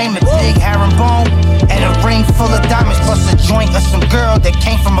about a payment. Big herringbone and a ring full of diamonds, plus a joint of some girl that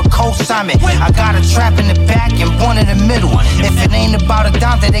came from a co-assignment. I got a trap in the back and one in the middle. If it ain't about a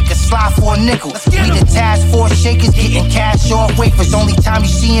dime, that they can slide for a nickel. We the task force shakers, getting cash off wafers. Only time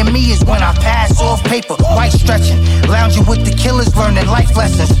you seeing me is when I pass off paper. White stretching, lounging with the killers, learning life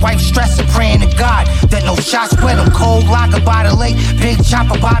lessons. Wife stressing, praying to God that no shots wet them. Cold lager by the lake, big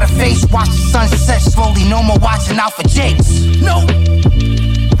chopper by the face. Watch the sunset slowly, no more watching out for jakes. No,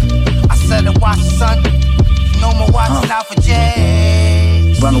 I said to watch the sun, no more watching out for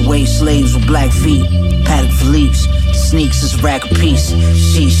jakes. Runaway slaves with black feet, Patek Philippe's. Sneaks is a rack of piece.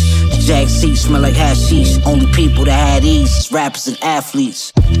 Sheesh, the jag seats smell like hashish. Only people that had ease is rappers and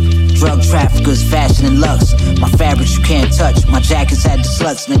athletes. Drug traffickers, fashion and lux. My fabrics you can't touch. My jackets had the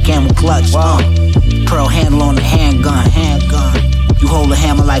sluts in the camel clutch. Pearl handle on the handgun. You hold a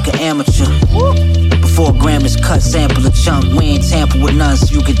hammer like an amateur. Before a gram is cut, sample a chunk. We ain't tamper with none,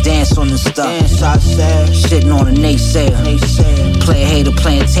 so you can dance on this stuff. Shitting on a naysayer. Player hater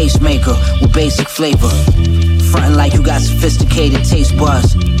playing tastemaker with basic flavor. Frontin' like you got sophisticated taste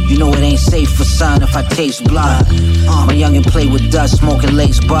buds. You know it ain't safe for son if I taste blood. My youngin' play with dust, smoking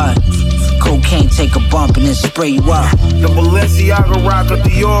lace bud. Cocaine take a bump and then spray you up. The Balenciaga rocker,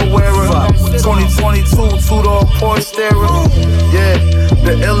 Dior wearer. 2022 two-door Porsche steering. Yeah,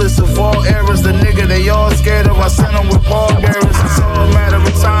 the illest of all eras. The nigga they all scared of. I sent him with pallbearers. It's all a matter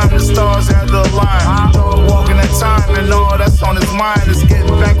of time. The stars had to align. Walking that time and all that's on his mind is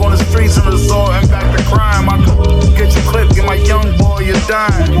getting back on the streets and resort and back to crime. I could get your clip, get my young boy, you're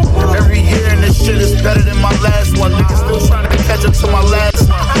dying. Every year and this shit is better than my last one. Niggas still trying to catch up to my last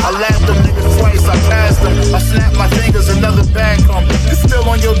one. I laughed them niggas twice, I passed them. I snapped my fingers, another bag come. You still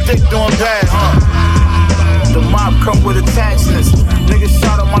on your dick doing bad, huh? The mob come with attachments. Niggas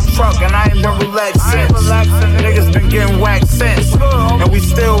shot up my truck and I ain't been relaxed since. Niggas been getting whacked since. And we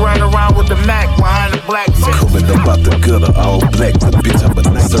still ride around with the Mac behind the black tent. Coming up out the gutter, all black. The bitch, I'm a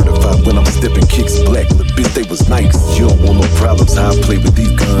night certified when I'm stepping kicks black. The bitch, they was nice. You don't want no problems, how I play with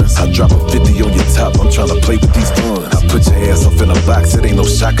these guns. I drop a 50 on your top, I'm tryna play with these guns. I put your ass off in a box, it ain't no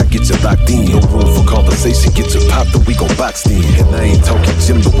shock, I get you locked in. No room for conversation, get you popped and we gon' box in. And I ain't talking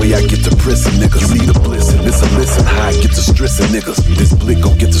Jim the way I get to pressing niggas. You need a blessing, this a lesson, how I get to stressing niggas. This blick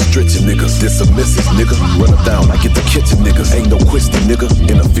gon' get to stretching niggas. This a message, nigga. Run them down, I get to catching niggas. Ain't no question, nigga.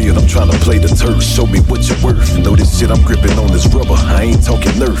 In the field, I'm tryna play the turf. Show me what you're worth. Know this shit I'm gripping on this rubber. I ain't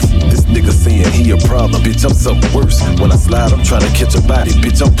talking nerf. This nigga saying he a problem, bitch, I'm something worse. When I slide, I'm tryna catch a body,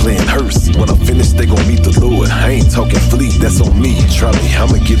 bitch, I'm playing hearse. When I'm finished, they gon' meet the Lord. I ain't talking fleet, that's on me. Try me,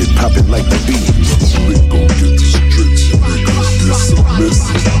 I'ma get it poppin' like the beat. Blick gon' get to stretching niggas. This a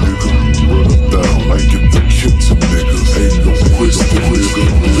message, nigga. Run them down, I get the kitchen niggas. Ain't no question, nigga.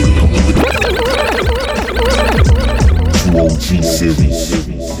 True OG series.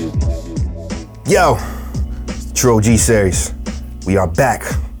 Yo, True OG series. We are back.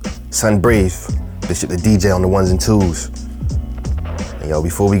 Sun Brave, Bishop the DJ on the ones and twos. And yo,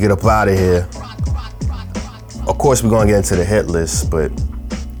 before we get up out of here, of course we're gonna get into the hit list, but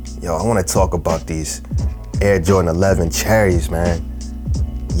yo, I wanna talk about these Air Jordan 11 cherries, man.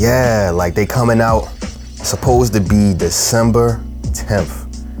 Yeah, like they coming out, supposed to be December 10th.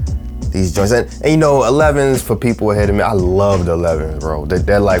 These joints, and you know, 11s for people ahead of me, I love the 11s, bro.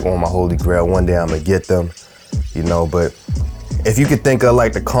 They're like on my holy grail. One day I'm gonna get them, you know, but if you could think of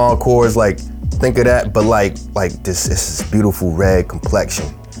like the Concords, like think of that, but like this beautiful red complexion.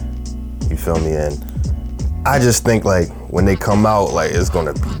 You feel me? And I just think like when they come out, like it's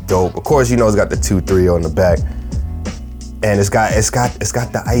gonna be dope. Of course, you know it's got the 2-3 on the back, and it's got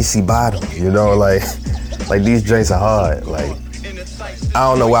the icy bottom. You know, like these drinks are hard. Like I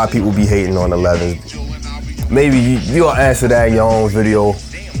don't know why people be hating on 11s. Maybe you'll answer that in your own video,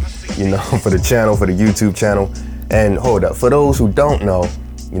 you know, for the channel, for the YouTube channel. And hold up, for those who don't know,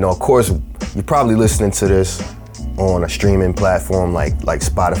 you know, of course, you're probably listening to this on a streaming platform like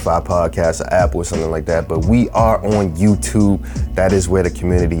Spotify podcasts or Apple or something like that, but we are on YouTube. That is where the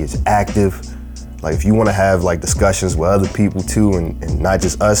community is active. Like if you want to have like discussions with other people too, and not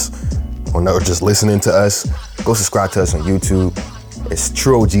just us, or not just listening to us, go subscribe to us on YouTube. It's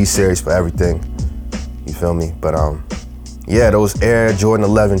True OG series for everything. You feel me? But yeah, those Air Jordan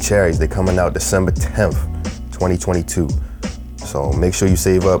 11 Cherries, they coming out December 10th, 2022. So make sure you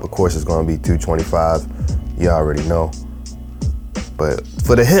save up. Of course, it's gonna be $225. You already know. But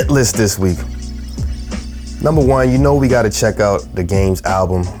for the hit list this week, number one, you know we gotta check out the Game's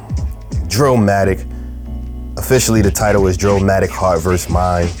album, Drillmatic. Officially, the title is Drillmatic Heart vs.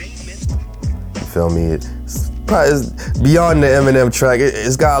 Mind. You feel me? It's probably beyond the Eminem track.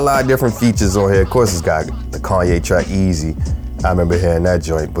 It's got a lot of different features on here. Of course, it's got the Kanye track, Easy. I remember hearing that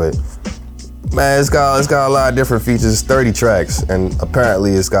joint, but man, it's got a lot of different features, 30 tracks, and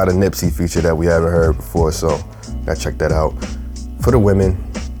apparently it's got a Nipsey feature that we haven't heard before, so gotta check that out. For the women,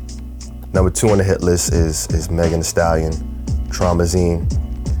 number 2 on the hit list is Megan Thee Stallion, Traumazine.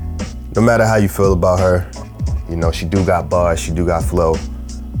 No matter how you feel about her, you know, she do got bars, she do got flow.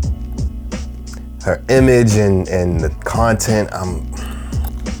 Her image and the content, I'm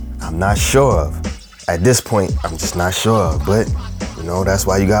not sure of. At this point, I'm just not sure of, but you know, that's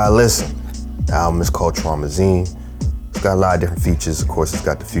why you gotta listen. The album is called Traumazine. It's got a lot of different features. Of course, it's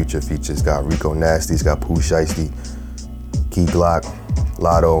got the Future features. It's got Rico Nasty. It's got Pooh Shiesty, Key Glock,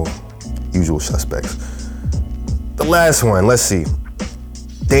 Lotto, usual suspects. The last one, let's see.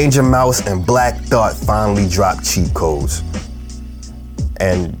 Danger Mouse and Black Thought finally dropped Cheat Codes.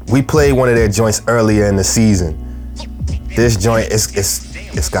 And we played one of their joints earlier in the season. This joint,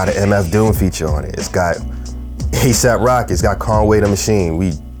 it's got an MF Doom feature on it. It's got A$AP Rocky. It's got Conway the Machine.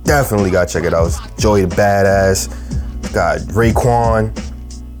 We definitely gotta check it out. It's Joey the Badass. It's got Raekwon.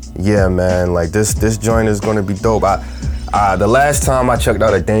 Yeah, man, like this joint is gonna be dope. The last time I checked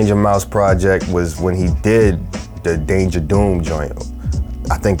out a Danger Mouse project was when he did the Danger Doom joint.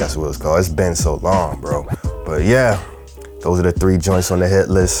 I think that's what it's called. It's been so long, bro. But yeah, those are the 3 joints on the hit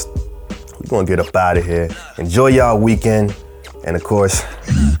list. We're gonna get up out of here. Enjoy y'all weekend. And of course,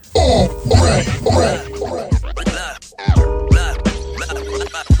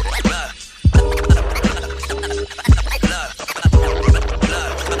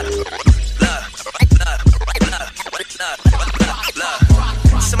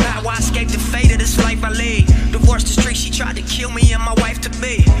 somehow I escaped the fate of this life I lead. Divorced the street, she tried to kill me and my wife to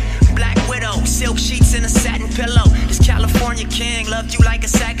be. Black widow, silk sheets and a satin pillow. This California king loved you like a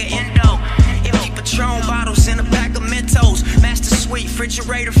sack of Indo. Empty Patron bottles and a pack of Mentos. Master Suite,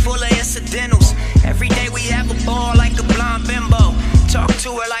 refrigerator full of incidentals. Every day we have a ball like a blonde bimbo. Talk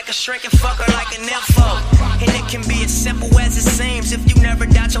to her like a shrink and fuck her like an info. And it can be as simple as it seems if you never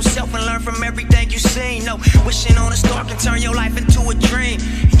doubt yourself and learn from everything you seen. No, wishing on a star can turn your life into a dream.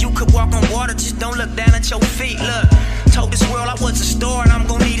 You could walk on water, just don't look down at your feet. Look, told this world I was a star and I'm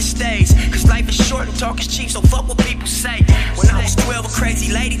gonna need a stage. Cause life is short and talk is cheap, so fuck what people say. When I was 12, a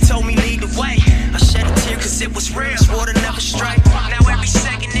crazy lady told me lead the way. I shed a tear cause it was real, swore to never stray. Now every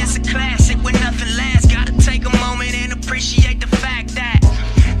second is a classic when nothing lasts. Gotta take a moment and appreciate the fact that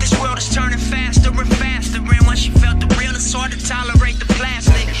this world is turning faster and faster. And once you felt the real, it's hard to tolerate the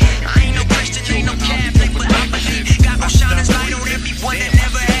plastic. I ain't no Christian, ain't no Catholic, but I believe God will shine his light on everyone that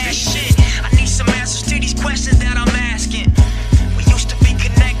never had shit. I need some answers to these questions that I'm asking. We used to be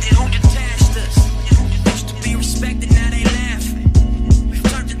connected, who detached us? Used to be respected, now they laughing. We've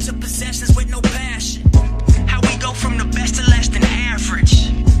turned into possessions with no passion. How we go from the best to less than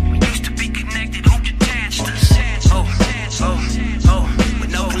average. We used to be connected, who detached us? With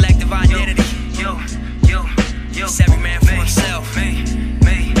no collective identity. It's every man for himself. Me.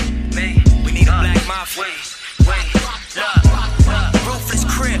 We need a black mafia. Ruthless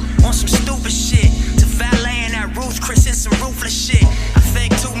crib on some stupid shit. To valeting at Ruth Chris and some ruthless shit. I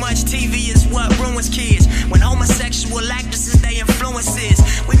think too much TV is what ruins kids. When homosexual actresses they influences.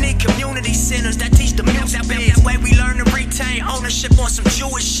 We need community centers that teach the music biz. That way we learn to retain ownership on some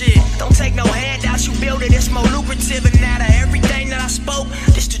Jewish shit. Don't take no handouts, you build it, it's more lucrative. And out of everything that I spoke,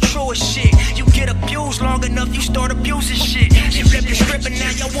 this the truest shit. You get abused long enough, you start abusing shit. You flip the script and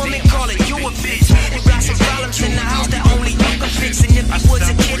now your woman calling you a bitch. You got some problems in the house that only you can fix. And if I was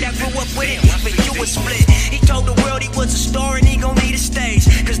a kid that grew up with it, even you would split.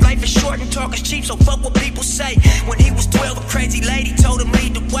 talk is cheap, so fuck what people say. When he was 12, a crazy lady told him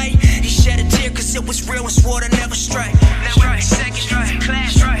lead the way. He shed a tear cause it was real and swore to never stray. Now every second he's in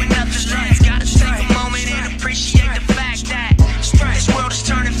class with nothing less. Gotta take a moment and appreciate the fact that this world is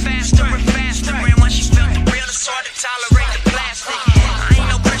turning faster and faster. And once you felt the real, it's hard to tolerate the plastic. I ain't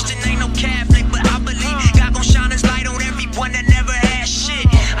no Christian, ain't no Catholic, but I believe God gon' shine his light on everyone that never had shit.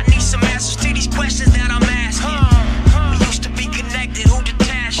 I need some answers to these questions that I'm asking. We used to be connected, who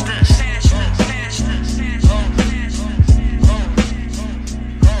detached us?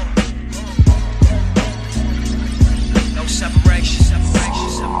 No separation.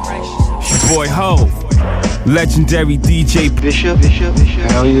 Boy Ho, legendary DJ Bishop.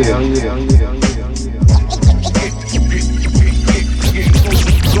 Hell yeah.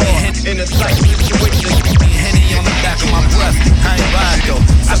 In a tight situation, Henny on the back of my breath. I ain't ride though.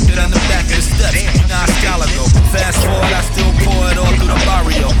 I sit on the back of the steps. You know I scholar though. Fast forward, I still pour it all through the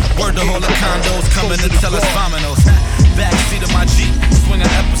barrio. Word to all the condos coming to tell us vominos. Backseat of my Jeep, swing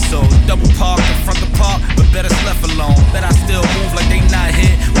an episode. Double park in front the park, but better left alone. Bet I still move like they not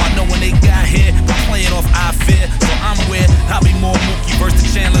here. While I know when they got here, but playing off I fear. So I'm where I'll be more Mookie versus the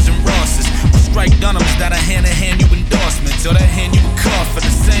Chandlers and Rosses. With strike Dunhams that I hand you endorsements. Or that hand you a coffin. The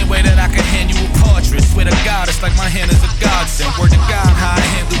same way that I can hand you a portrait. Swear to God, it's like my hand is a godsend. Word to God, how I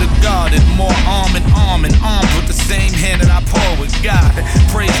handle the garden. More arm and armed with the same hand that I pour with God.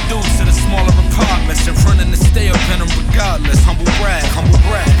 Praise due to the smaller apartments and running to stay up in them regardless. Humble brag.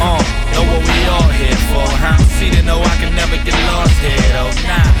 Know what we all here for. I'm seated, know I can never get lost here though.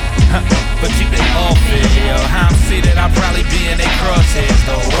 Nah, but keep it off it, yo. I'm seated, I'll probably be in their crosshairs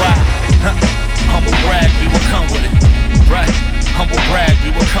though. Why? Humble brag, we will come with it. Right? Humble brag,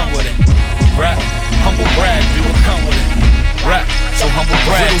 we will come with it. Right? Humble brag, we will come with it. Right? So humble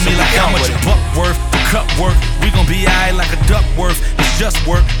brag, me like how much a buck worth, the cup worth. We gon' be aight like a duck worth. It's just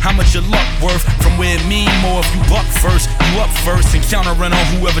work, how much your luck worth. From where it mean more if you buck first. You up first and countering on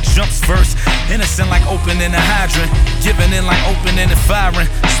whoever jumps first. Innocent like opening a hydrant. Giving in like opening and firing.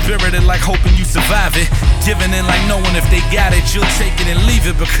 Spirited like hoping you survive it. Giving in like knowing if they got it, you'll take it and leave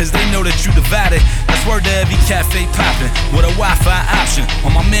it because they know that you divided. That's word to every cafe popping with a Wi-Fi option.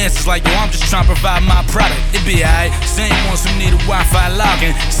 On my mans is like, yo, I'm just trying to provide my product. It be aight. Same ones who need a Wi-Fi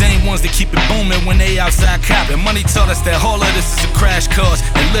login. Same ones that keep it booming when they outside copping. Money taught us that all of this is a crash course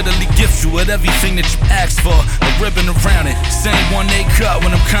and literally gives you with everything that you asked for. A ribbon around it. Same one they cut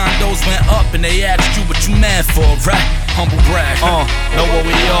when them condos went up and they asked you what you mad for, right? Humble brag. Know what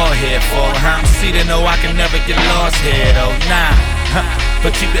we all here for. I'm seated, know I can never get lost here though. Nah,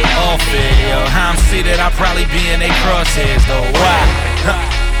 but keep it off it, yo. I'm seated, I'll probably be in they crosshairs though. Why?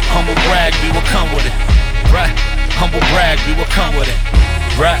 Humble brag, we will come with it. Right? Humble brag, we will come with it.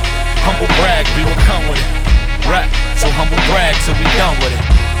 Right? Humble brag, we will come with it. Right? So humble brag till we done with it.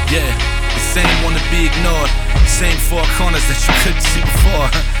 Yeah, the same one to be ignored. Same four corners that you couldn't see before.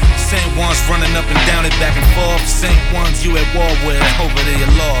 Same ones running up and down it back and forth. Same ones you at war with over to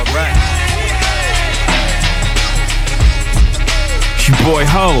your Lord, right? It's your boy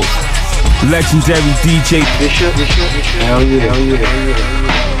Ho, legendary DJ Bishop. Hell yeah.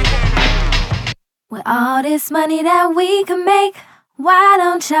 With all this money that we can make, why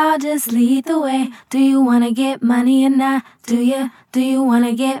don't y'all just lead the way? Do you wanna get money or not? Do you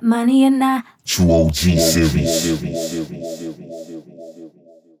wanna get money or not? True OG series.